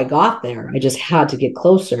how I got there. I just had to get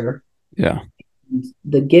closer. Yeah.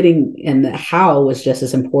 The getting and the how was just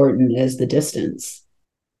as important as the distance.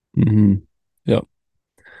 Mm-hmm. Yep.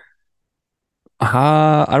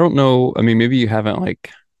 I don't know. I mean, maybe you haven't like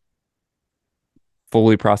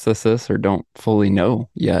fully processed this or don't fully know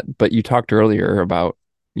yet, but you talked earlier about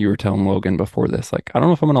you were telling Logan before this, like, I don't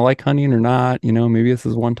know if I'm going to like hunting or not, maybe this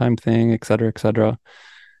is a one-time thing, et cetera, et cetera.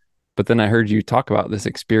 But then I heard you talk about this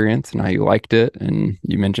experience and how you liked it. And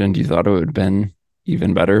you mentioned you thought it would have been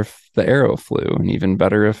even better if the arrow flew and even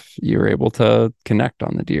better if you were able to connect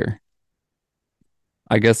on the deer.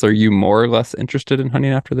 I guess, are you more or less interested in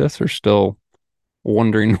hunting after this, or still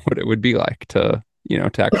wondering what it would be like to,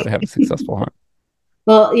 to actually have a successful hunt?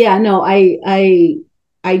 Well, yeah, no, I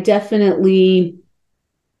definitely,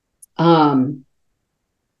 I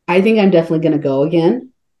think I'm definitely going to go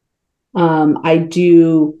again. I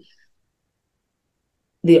do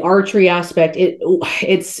the archery aspect.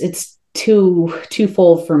 It's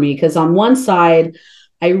twofold for me, because on one side,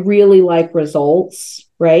 I really like results,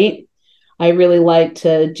 right? I really like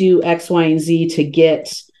to do X, Y, and Z to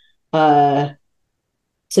get to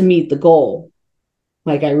meet the goal.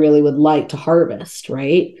 Like, I really would like to harvest,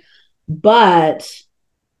 right? But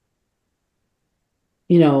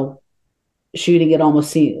shooting it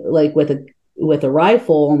almost seems like with a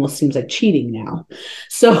rifle almost seems like cheating now.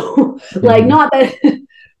 So like, not that,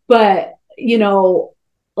 but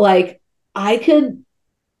like I can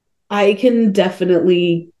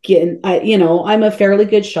definitely get, I'm a fairly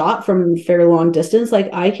good shot from fairly long distance. Like,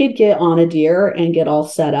 I could get on a deer and get all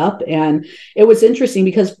set up. And it was interesting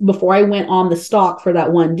because before I went on the stalk for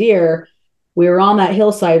that one deer, we were on that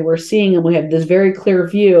hillside, we're seeing him. We have this very clear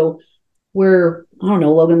view. We're, I don't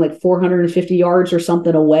know, Logan, like 450 yards or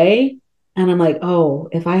something away. And I'm like, oh,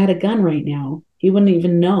 if I had a gun right now, he wouldn't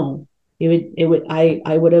even know.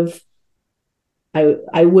 I would have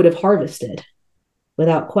harvested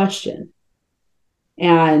without question.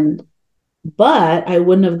 But I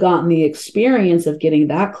wouldn't have gotten the experience of getting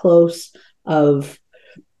that close of,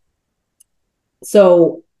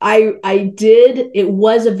 so it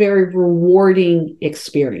was a very rewarding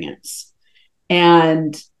experience.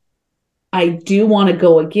 And I do want to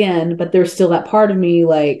go again, but there's still that part of me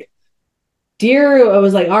like, deer, I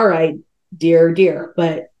was like, all right, deer.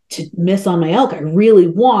 But to miss on my elk, I really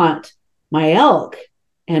want my elk.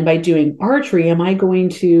 And by doing archery, am I going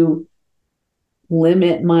to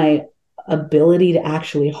limit my ability to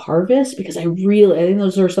actually harvest? Because I think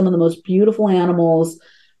those are some of the most beautiful animals.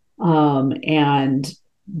 And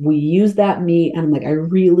we use that meat. And I'm like, I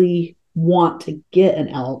really want to get an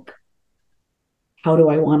elk. How do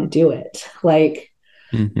I want to do it? Like,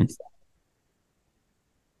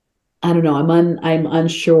 I don't know. I'm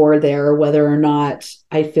unsure there whether or not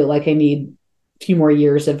I feel like I need a few more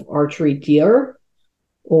years of archery deer,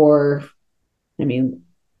 or, I mean,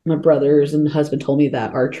 my brothers and husband told me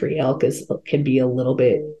that archery elk can be a little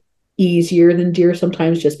bit easier than deer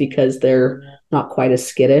sometimes, just because they're not quite as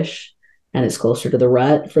skittish and it's closer to the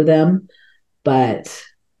rut for them. But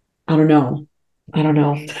I don't know.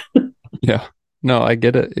 Yeah. No, I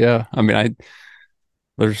get it. Yeah. I mean,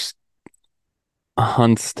 there's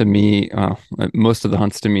hunts to me, most of the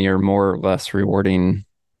hunts to me are more or less rewarding,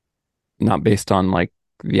 not based on like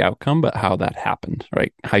the outcome, but how that happened,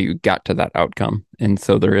 right? How you got to that outcome. And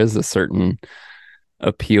so there is a certain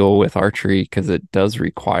appeal with archery because it does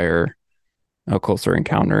require a closer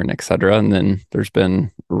encounter and etc. And then there's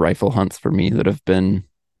been rifle hunts for me that have been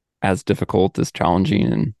as difficult, as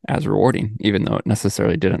challenging, and as rewarding, even though it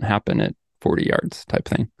necessarily didn't happen at 40 yards type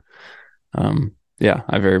thing. Yeah,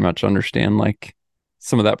 I very much understand like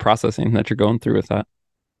some of that processing that you're going through with that.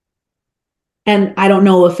 And I don't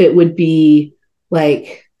know if it would be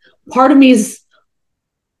like, part of me's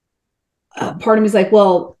like,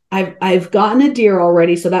 well, I've gotten a deer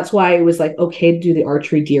already, so that's why it was like okay to do the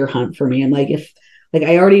archery deer hunt for me. And like, if like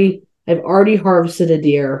I've already harvested a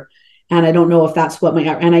deer, and I don't know if that's what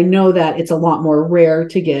and I know that it's a lot more rare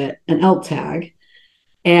to get an elk tag.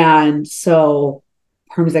 And so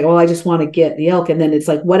part of me's like, well, I just want to get the elk. And then it's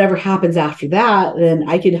like, whatever happens after that, then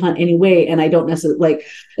I could hunt anyway. And I don't necessarily like,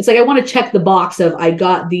 it's like, I want to check the box of I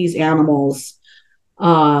got these animals.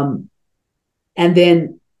 And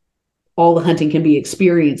then all the hunting can be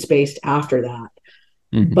experience based after that.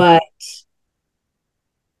 But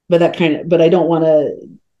I don't want to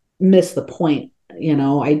miss the point.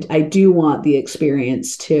 I do want the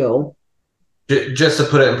experience too. Just to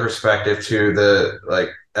put it in perspective too,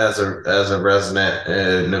 as a resident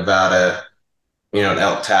in Nevada, an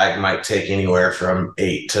elk tag might take anywhere from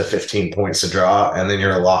 8 to 15 points to draw, and then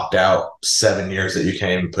you're locked out 7 years that you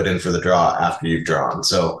can't even put in for the draw after you've drawn.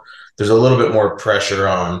 So there's a little bit more pressure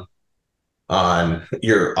on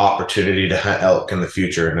your opportunity to hunt elk in the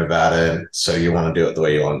future in Nevada, and so you want to do it the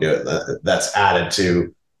way you want to do it. That's added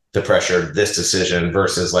to the pressure of this decision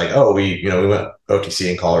versus like, oh, we went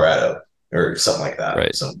OTC in Colorado or something like that.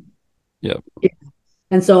 Right. So, yep.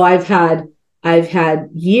 And so I've had I've had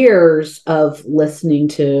years of listening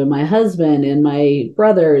to my husband and my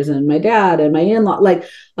brothers and my dad and my in-law, like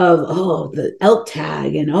the elk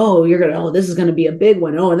tag, and this is gonna be a big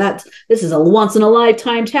one. Oh, and this is a once in a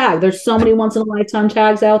lifetime tag. There's so many once in a lifetime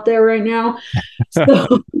tags out there right now.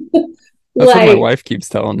 So That's what my wife keeps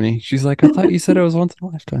telling me. She's like, I thought you said it was once in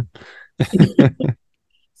a lifetime.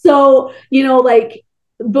 So, like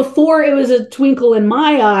before it was a twinkle in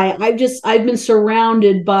my eye, I've been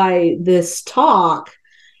surrounded by this talk.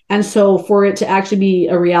 And so for it to actually be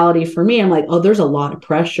a reality for me, I'm like, oh, there's a lot of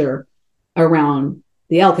pressure around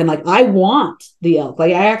the elk. And like, I want the elk.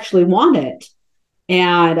 Like, I actually want it.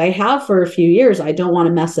 And I have for a few years. I don't want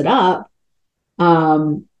to mess it up.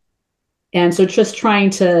 And so just trying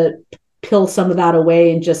to peel some of that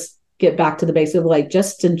away and just get back to the basics of like,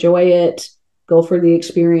 just enjoy it, go for the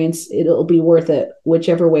experience. It'll be worth it,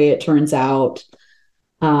 whichever way it turns out.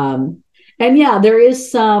 And yeah, there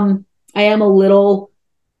is I am a little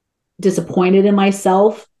disappointed in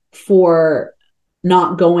myself for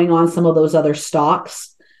not going on some of those other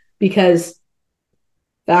stocks, because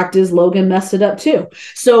fact is Logan messed it up too.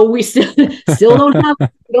 So we still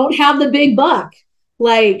don't have the big buck.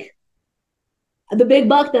 Like the big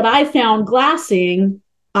buck that I found glassing,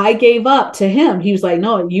 I gave up to him. He was like,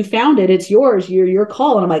 no, you found it. It's yours. Your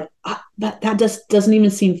call. And I'm like, that just doesn't even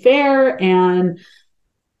seem fair.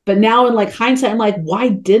 But now in like hindsight, I'm like, why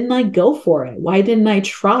didn't I go for it? Why didn't I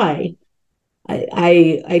try?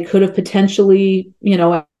 I could have potentially,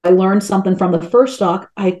 I learned something from the first stock.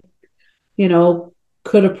 I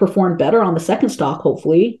could have performed better on the second stock.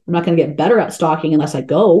 Hopefully I'm not going to get better at stalking unless I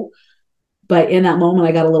go. But in that moment,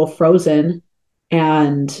 I got a little frozen,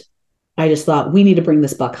 and I just thought, we need to bring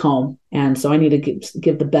this buck home. And so I need to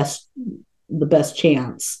give the best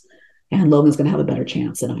chance, and Logan's going to have a better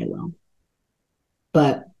chance than I will.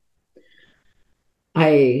 But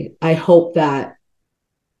I hope that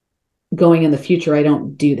going in the future, I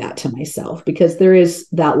don't do that to myself, because there is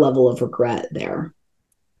that level of regret there.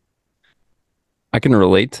 I can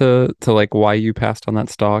relate to like why you passed on that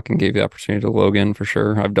stock and gave the opportunity to Logan for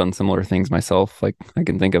sure. I've done similar things myself. Like I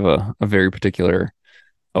can think of a very particular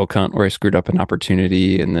elk hunt where I screwed up an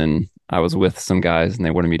opportunity, and then I was with some guys and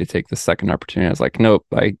they wanted me to take the second opportunity. I was like, nope,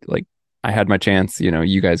 I had my chance,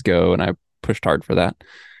 you guys go, and I pushed hard for that.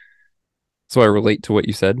 So I relate to what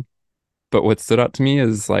you said. But what stood out to me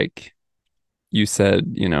is like you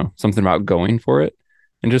said, something about going for it,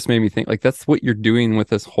 and just made me think like that's what you're doing with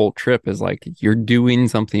this whole trip, is like you're doing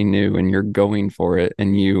something new and you're going for it,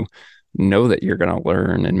 and you know that you're going to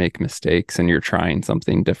learn and make mistakes, and you're trying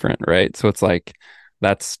something different, right? So it's like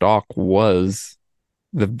that stock was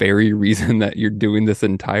the very reason that you're doing this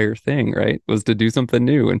entire thing, right? Was to do something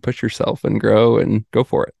new and push yourself and grow and go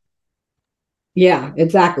for it. Yeah,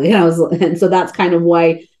 exactly. And so that's kind of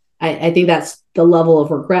why I think that's the level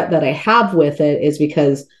of regret that I have with it, is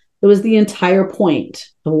because it was the entire point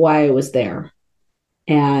of why I was there.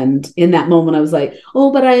 And in that moment, I was like,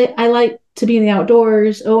 oh, but I like to be in the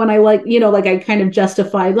outdoors. Oh, and I like, like I kind of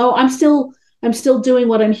justified, oh, I'm still doing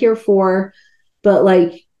what I'm here for. But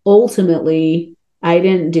like, ultimately, I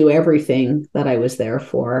didn't do everything that I was there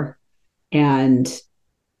for. And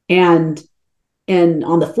on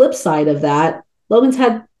the flip side of that, Logan's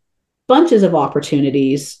had bunches of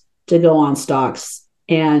opportunities to go on stocks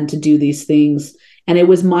and to do these things. And it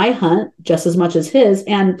was my hunt just as much as his.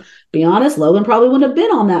 And be honest, Logan probably wouldn't have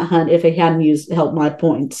been on that hunt if he hadn't helped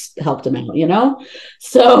him out,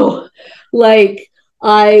 So like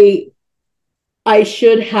I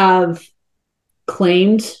should have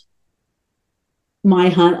claimed my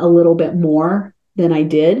hunt a little bit more than I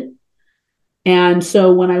did. And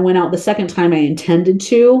so when I went out the second time, I intended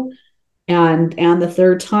to, and the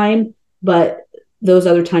third time, but those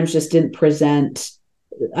other times just didn't present.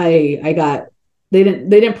 They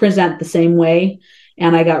didn't present the same way,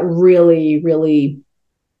 and I got really, really,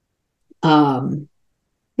 they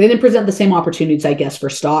didn't present the same opportunities, I guess,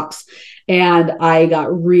 for stocks, and I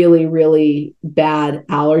got really, really bad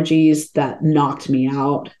allergies that knocked me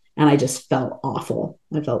out, and I just felt awful.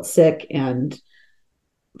 I felt sick and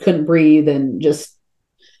couldn't breathe, and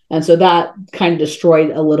so that kind of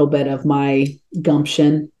destroyed a little bit of my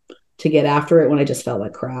gumption to get after it when I just felt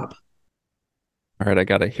like crap. All right, I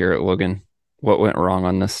gotta hear it, Logan. What went wrong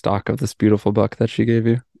on this stock of this beautiful buck that she gave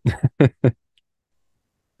you?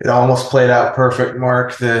 It almost played out perfect,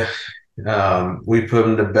 Mark. We put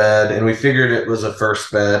him to bed, and we figured it was a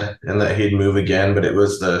first bed and that he'd move again, but it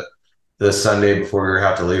was the Sunday before we were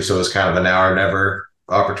about to leave, so it was kind of an now or never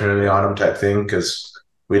opportunity on him type thing, because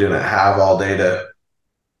we didn't have all day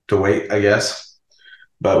to wait, I guess.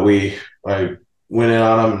 But I went in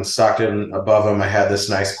on him and stalked in above him. I had this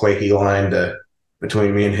nice quakey line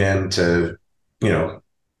between me and him to, you know,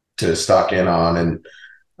 to stalk in on. And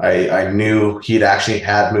I knew he'd actually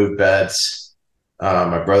had moved beds.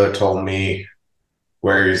 My brother told me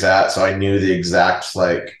where he's at, so I knew the exact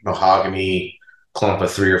like mahogany clump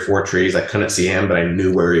of 3 or 4 trees. I couldn't see him, but I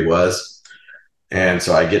knew where he was. And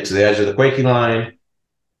so I get to the edge of the quaking line,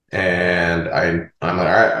 and I'm like, all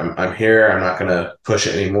right, I'm here. I'm not gonna push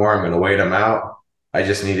it anymore. I'm gonna wait him out. I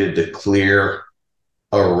just needed to clear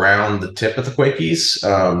around the tip of the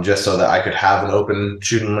Quakies, just so that I could have an open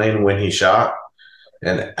shooting lane when he shot.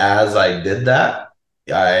 And as I did that,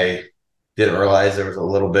 I didn't realize there was a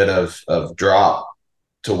little bit of drop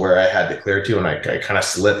to where I had to clear to, and I kind of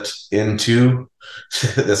slipped into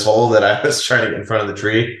this hole that I was trying to get in front of the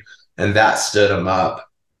tree, and that stood him up.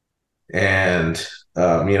 And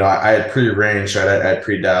I had pre-arranged, right? I had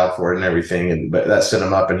pre-dialed for it and everything, but that stood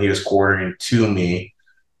him up, and he was quartering to me.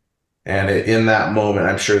 And in that moment,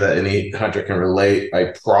 I'm sure that any hunter can relate.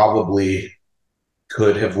 I probably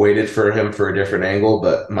could have waited for him for a different angle,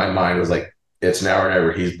 but my mind was like, it's now or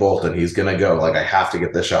never. He's bolting. He's gonna go. Like, I have to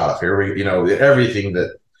get the shot off here. Everything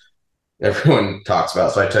that everyone talks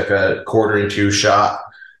about. So I took a 1/4-2 shot,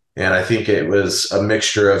 and I think it was a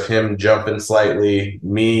mixture of him jumping slightly,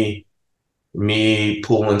 me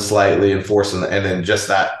pulling slightly and forcing, and then just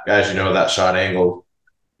that, as you know, that shot angle,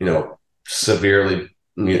 severely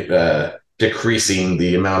decreasing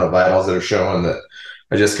the amount of vitals that are showing, that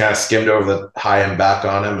I just kind of skimmed over the high and back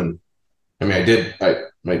on him. And I mean,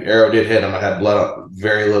 my arrow did hit him. I had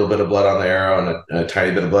very little bit of blood on the arrow, and a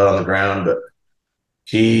tiny bit of blood on the ground, but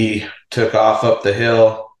he took off up the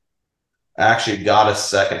hill. I actually got a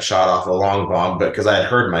second shot off a long bomb, but because I had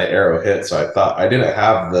heard my arrow hit, so I thought I didn't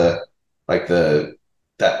have that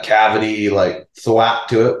cavity like thwack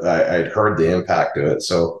to it. I'd heard the impact to it,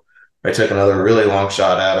 so I took another really long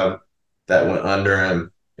shot at him that went under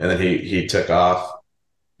him, and then he took off.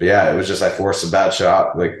 But yeah, it was just I forced a bad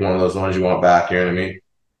shot, like one of those ones you want back. You know what I mean?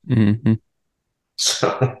 Mm-hmm.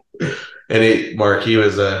 So, and Mark,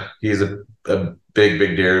 he's a big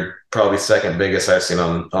deer, probably second biggest I've seen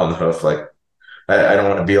on the hoof. Like, I don't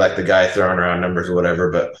want to be like the guy throwing around numbers or whatever,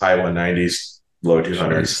 but high 190s, low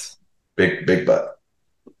 200s, big butt.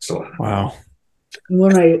 So wow.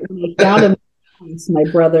 When I found him, my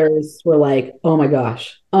brothers were like, "Oh my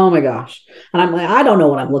gosh, oh my gosh," and I'm like, "I don't know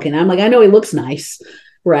what I'm looking at." I'm like, "I know he looks nice,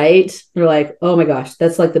 right?" They're like, "Oh my gosh,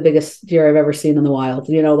 that's like the biggest deer I've ever seen in the wild."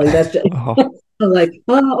 Like that's just. I'm like,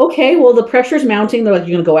 "Oh, okay, well, the pressure's mounting." They're like,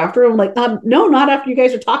 "You're gonna go after him?" I'm like, no, not after you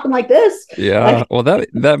guys are talking like this. Yeah. Like, Well,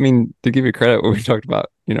 that mean, to give you credit, what we talked about,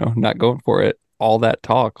 not going for it, all that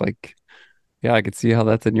talk, like, yeah, I could see how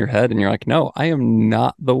that's in your head, and you're like, no, I am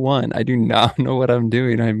not the one. I do not know what I'm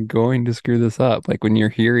doing. I'm going to screw this up. Like, when you're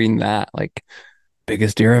hearing that, like,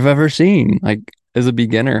 biggest deer I've ever seen, like, as a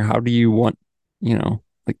beginner, how do you want,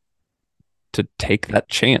 like, to take that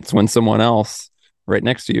chance when someone else right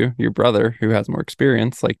next to you, your brother who has more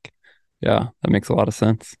experience, like, yeah, that makes a lot of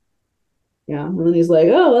sense. yeah. And then he's like,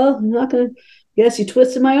 "Oh, well, I'm not gonna, guess you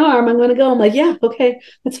twisted my arm. I'm gonna go." I'm like, "Yeah, okay,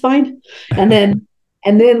 that's fine." And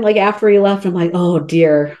then, like after he left, I'm like, "Oh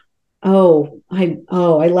dear. I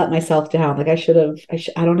let myself down. Like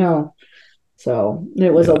I don't know." So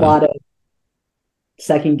it was a Yeah. lot of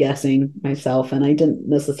second guessing myself, and I didn't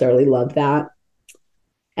necessarily love that.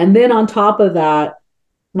 And then on top of that,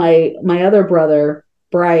 my other brother,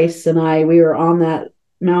 Bryce, and we were on that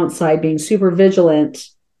mountainside being super vigilant.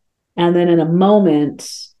 And then in a moment,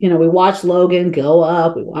 we watched Logan go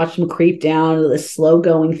up, we watched him creep down to this slow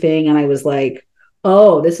going thing. And I was like,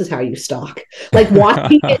 "Oh, this is how you stalk." Like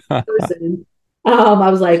watching it in person. I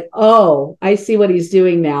was like, "Oh, I see what he's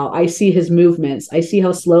doing now. I see his movements. I see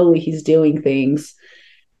how slowly he's doing things."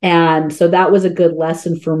 And so that was a good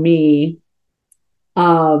lesson for me,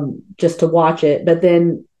 just to watch it. But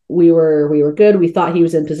then we were good. We thought he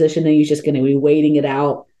was in position and he's just going to be waiting it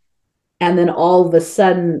out. And then all of a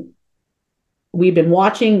sudden, we've been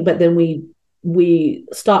watching, but then we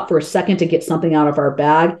stopped for a second to get something out of our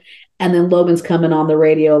bag. And then Logan's coming on the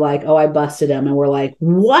radio like, "Oh, I busted him." And we're like,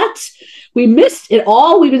 "What? We missed it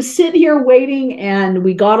all. We've been sitting here waiting." And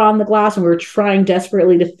we got on the glass and we were trying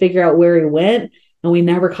desperately to figure out where he went. And we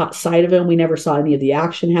never caught sight of him. We never saw any of the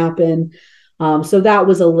action happen. So that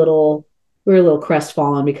was we were a little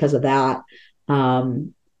crestfallen because of that.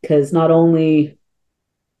 Because not only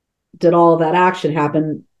did all of that action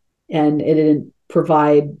happen and it didn't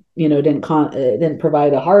provide, it didn't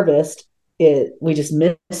provide a harvest, we just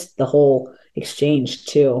missed the whole exchange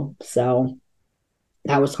too. So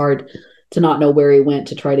that was hard to not know where he went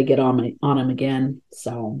to try to get on him again.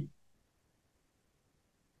 So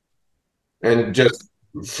And just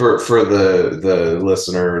for the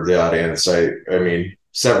listener, the audience, I mean,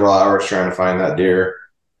 several hours trying to find that deer,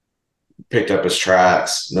 picked up his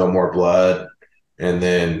tracks, no more blood, and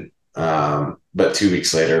then but 2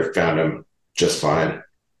 weeks later found him just fine.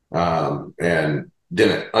 And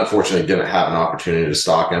unfortunately didn't have an opportunity to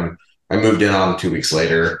stalk him. I moved in on him 2 weeks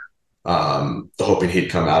later, hoping he'd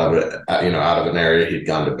come out of it, out of an area he'd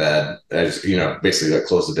gone to bed. I just, basically like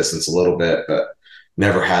closed the distance a little bit, but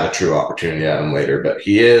never had a true opportunity at him later. But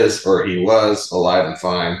he was alive and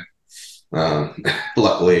fine.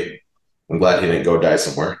 Luckily, I'm glad he didn't go die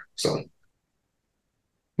somewhere. So,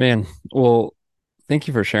 Man, well, thank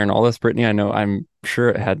you for sharing all this, Brittany. I know I'm sure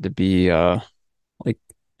it had to be like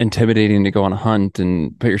intimidating to go on a hunt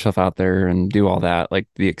and put yourself out there and do all that, like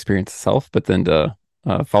the experience itself, but then to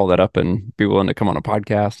follow that up and be willing to come on a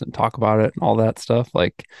podcast and talk about it and all that stuff,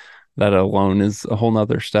 like that alone is a whole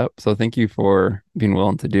nother step. So thank you for being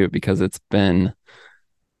willing to do it, because it's been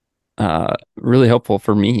really helpful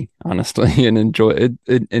for me, honestly, and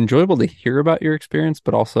enjoyable to hear about your experience,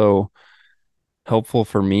 but also helpful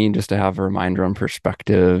for me just to have a reminder on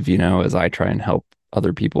perspective, as I try and help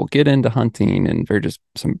other people get into hunting, and very just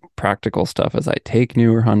some practical stuff as I take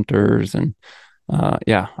newer hunters. And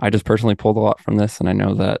yeah, I just personally pulled a lot from this, and I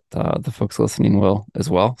know that the folks listening will as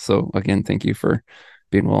well. So again, thank you for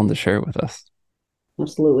being willing to share it with us.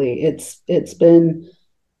 Absolutely. It's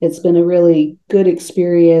been a really good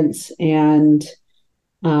experience, and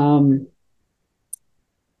I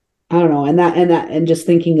don't know, and just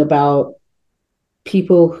thinking about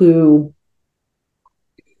people who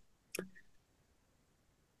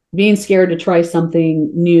being scared to try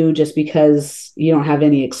something new just because you don't have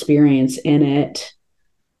any experience in it.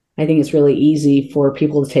 I think it's really easy for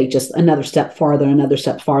people to take just another step farther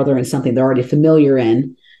in something they're already familiar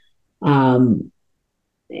in. And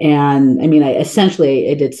I mean, I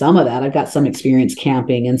did some of that. I've got some experience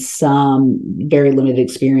camping and some very limited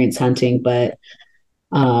experience hunting, but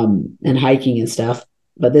and hiking and stuff.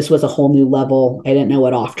 But this was a whole new level. I didn't know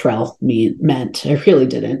what off trail meant. I really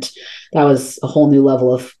didn't. That was a whole new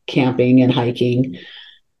level of camping and hiking,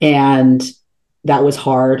 and that was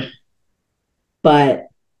hard. But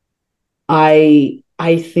I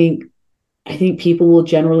think people will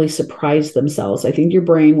generally surprise themselves. I think your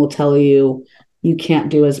brain will tell you you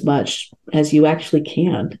can't do as much as you actually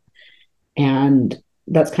can. And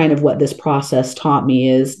that's kind of what this process taught me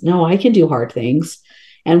is, no, I can do hard things.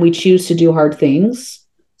 And we choose to do hard things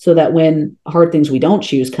so that when hard things we don't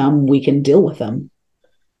choose come, we can deal with them.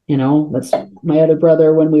 That's my other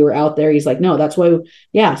brother. When we were out there, he's like, no, that's why,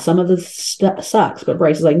 yeah, some of this sucks. But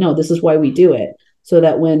Bryce is like, no, this is why we do it. So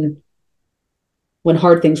that when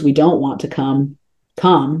hard things we don't want to come,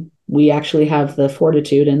 we actually have the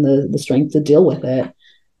fortitude and the strength to deal with it.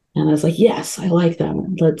 And I was like, yes, I like that.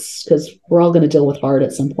 Because we're all going to deal with hard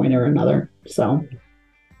at some point or another. So.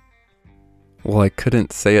 Well, I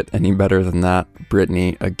couldn't say it any better than that.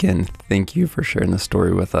 Brittany, again, thank you for sharing the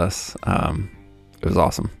story with us. It was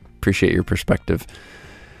awesome. Appreciate your perspective.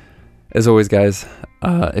 As always, guys,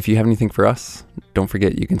 if you have anything for us, don't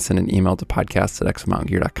forget you can send an email to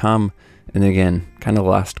podcast@exomountaingear.com. And again, kind of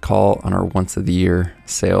last call on our once of the year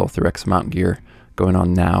sale through Exo Mountain Gear going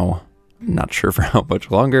on now. Not sure for how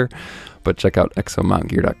much longer, but check out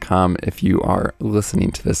exomountaingear.com if you are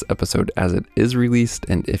listening to this episode as it is released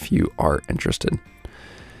and if you are interested.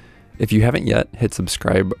 If you haven't yet, hit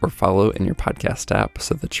subscribe or follow in your podcast app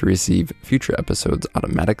so that you receive future episodes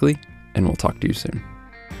automatically, and we'll talk to you soon.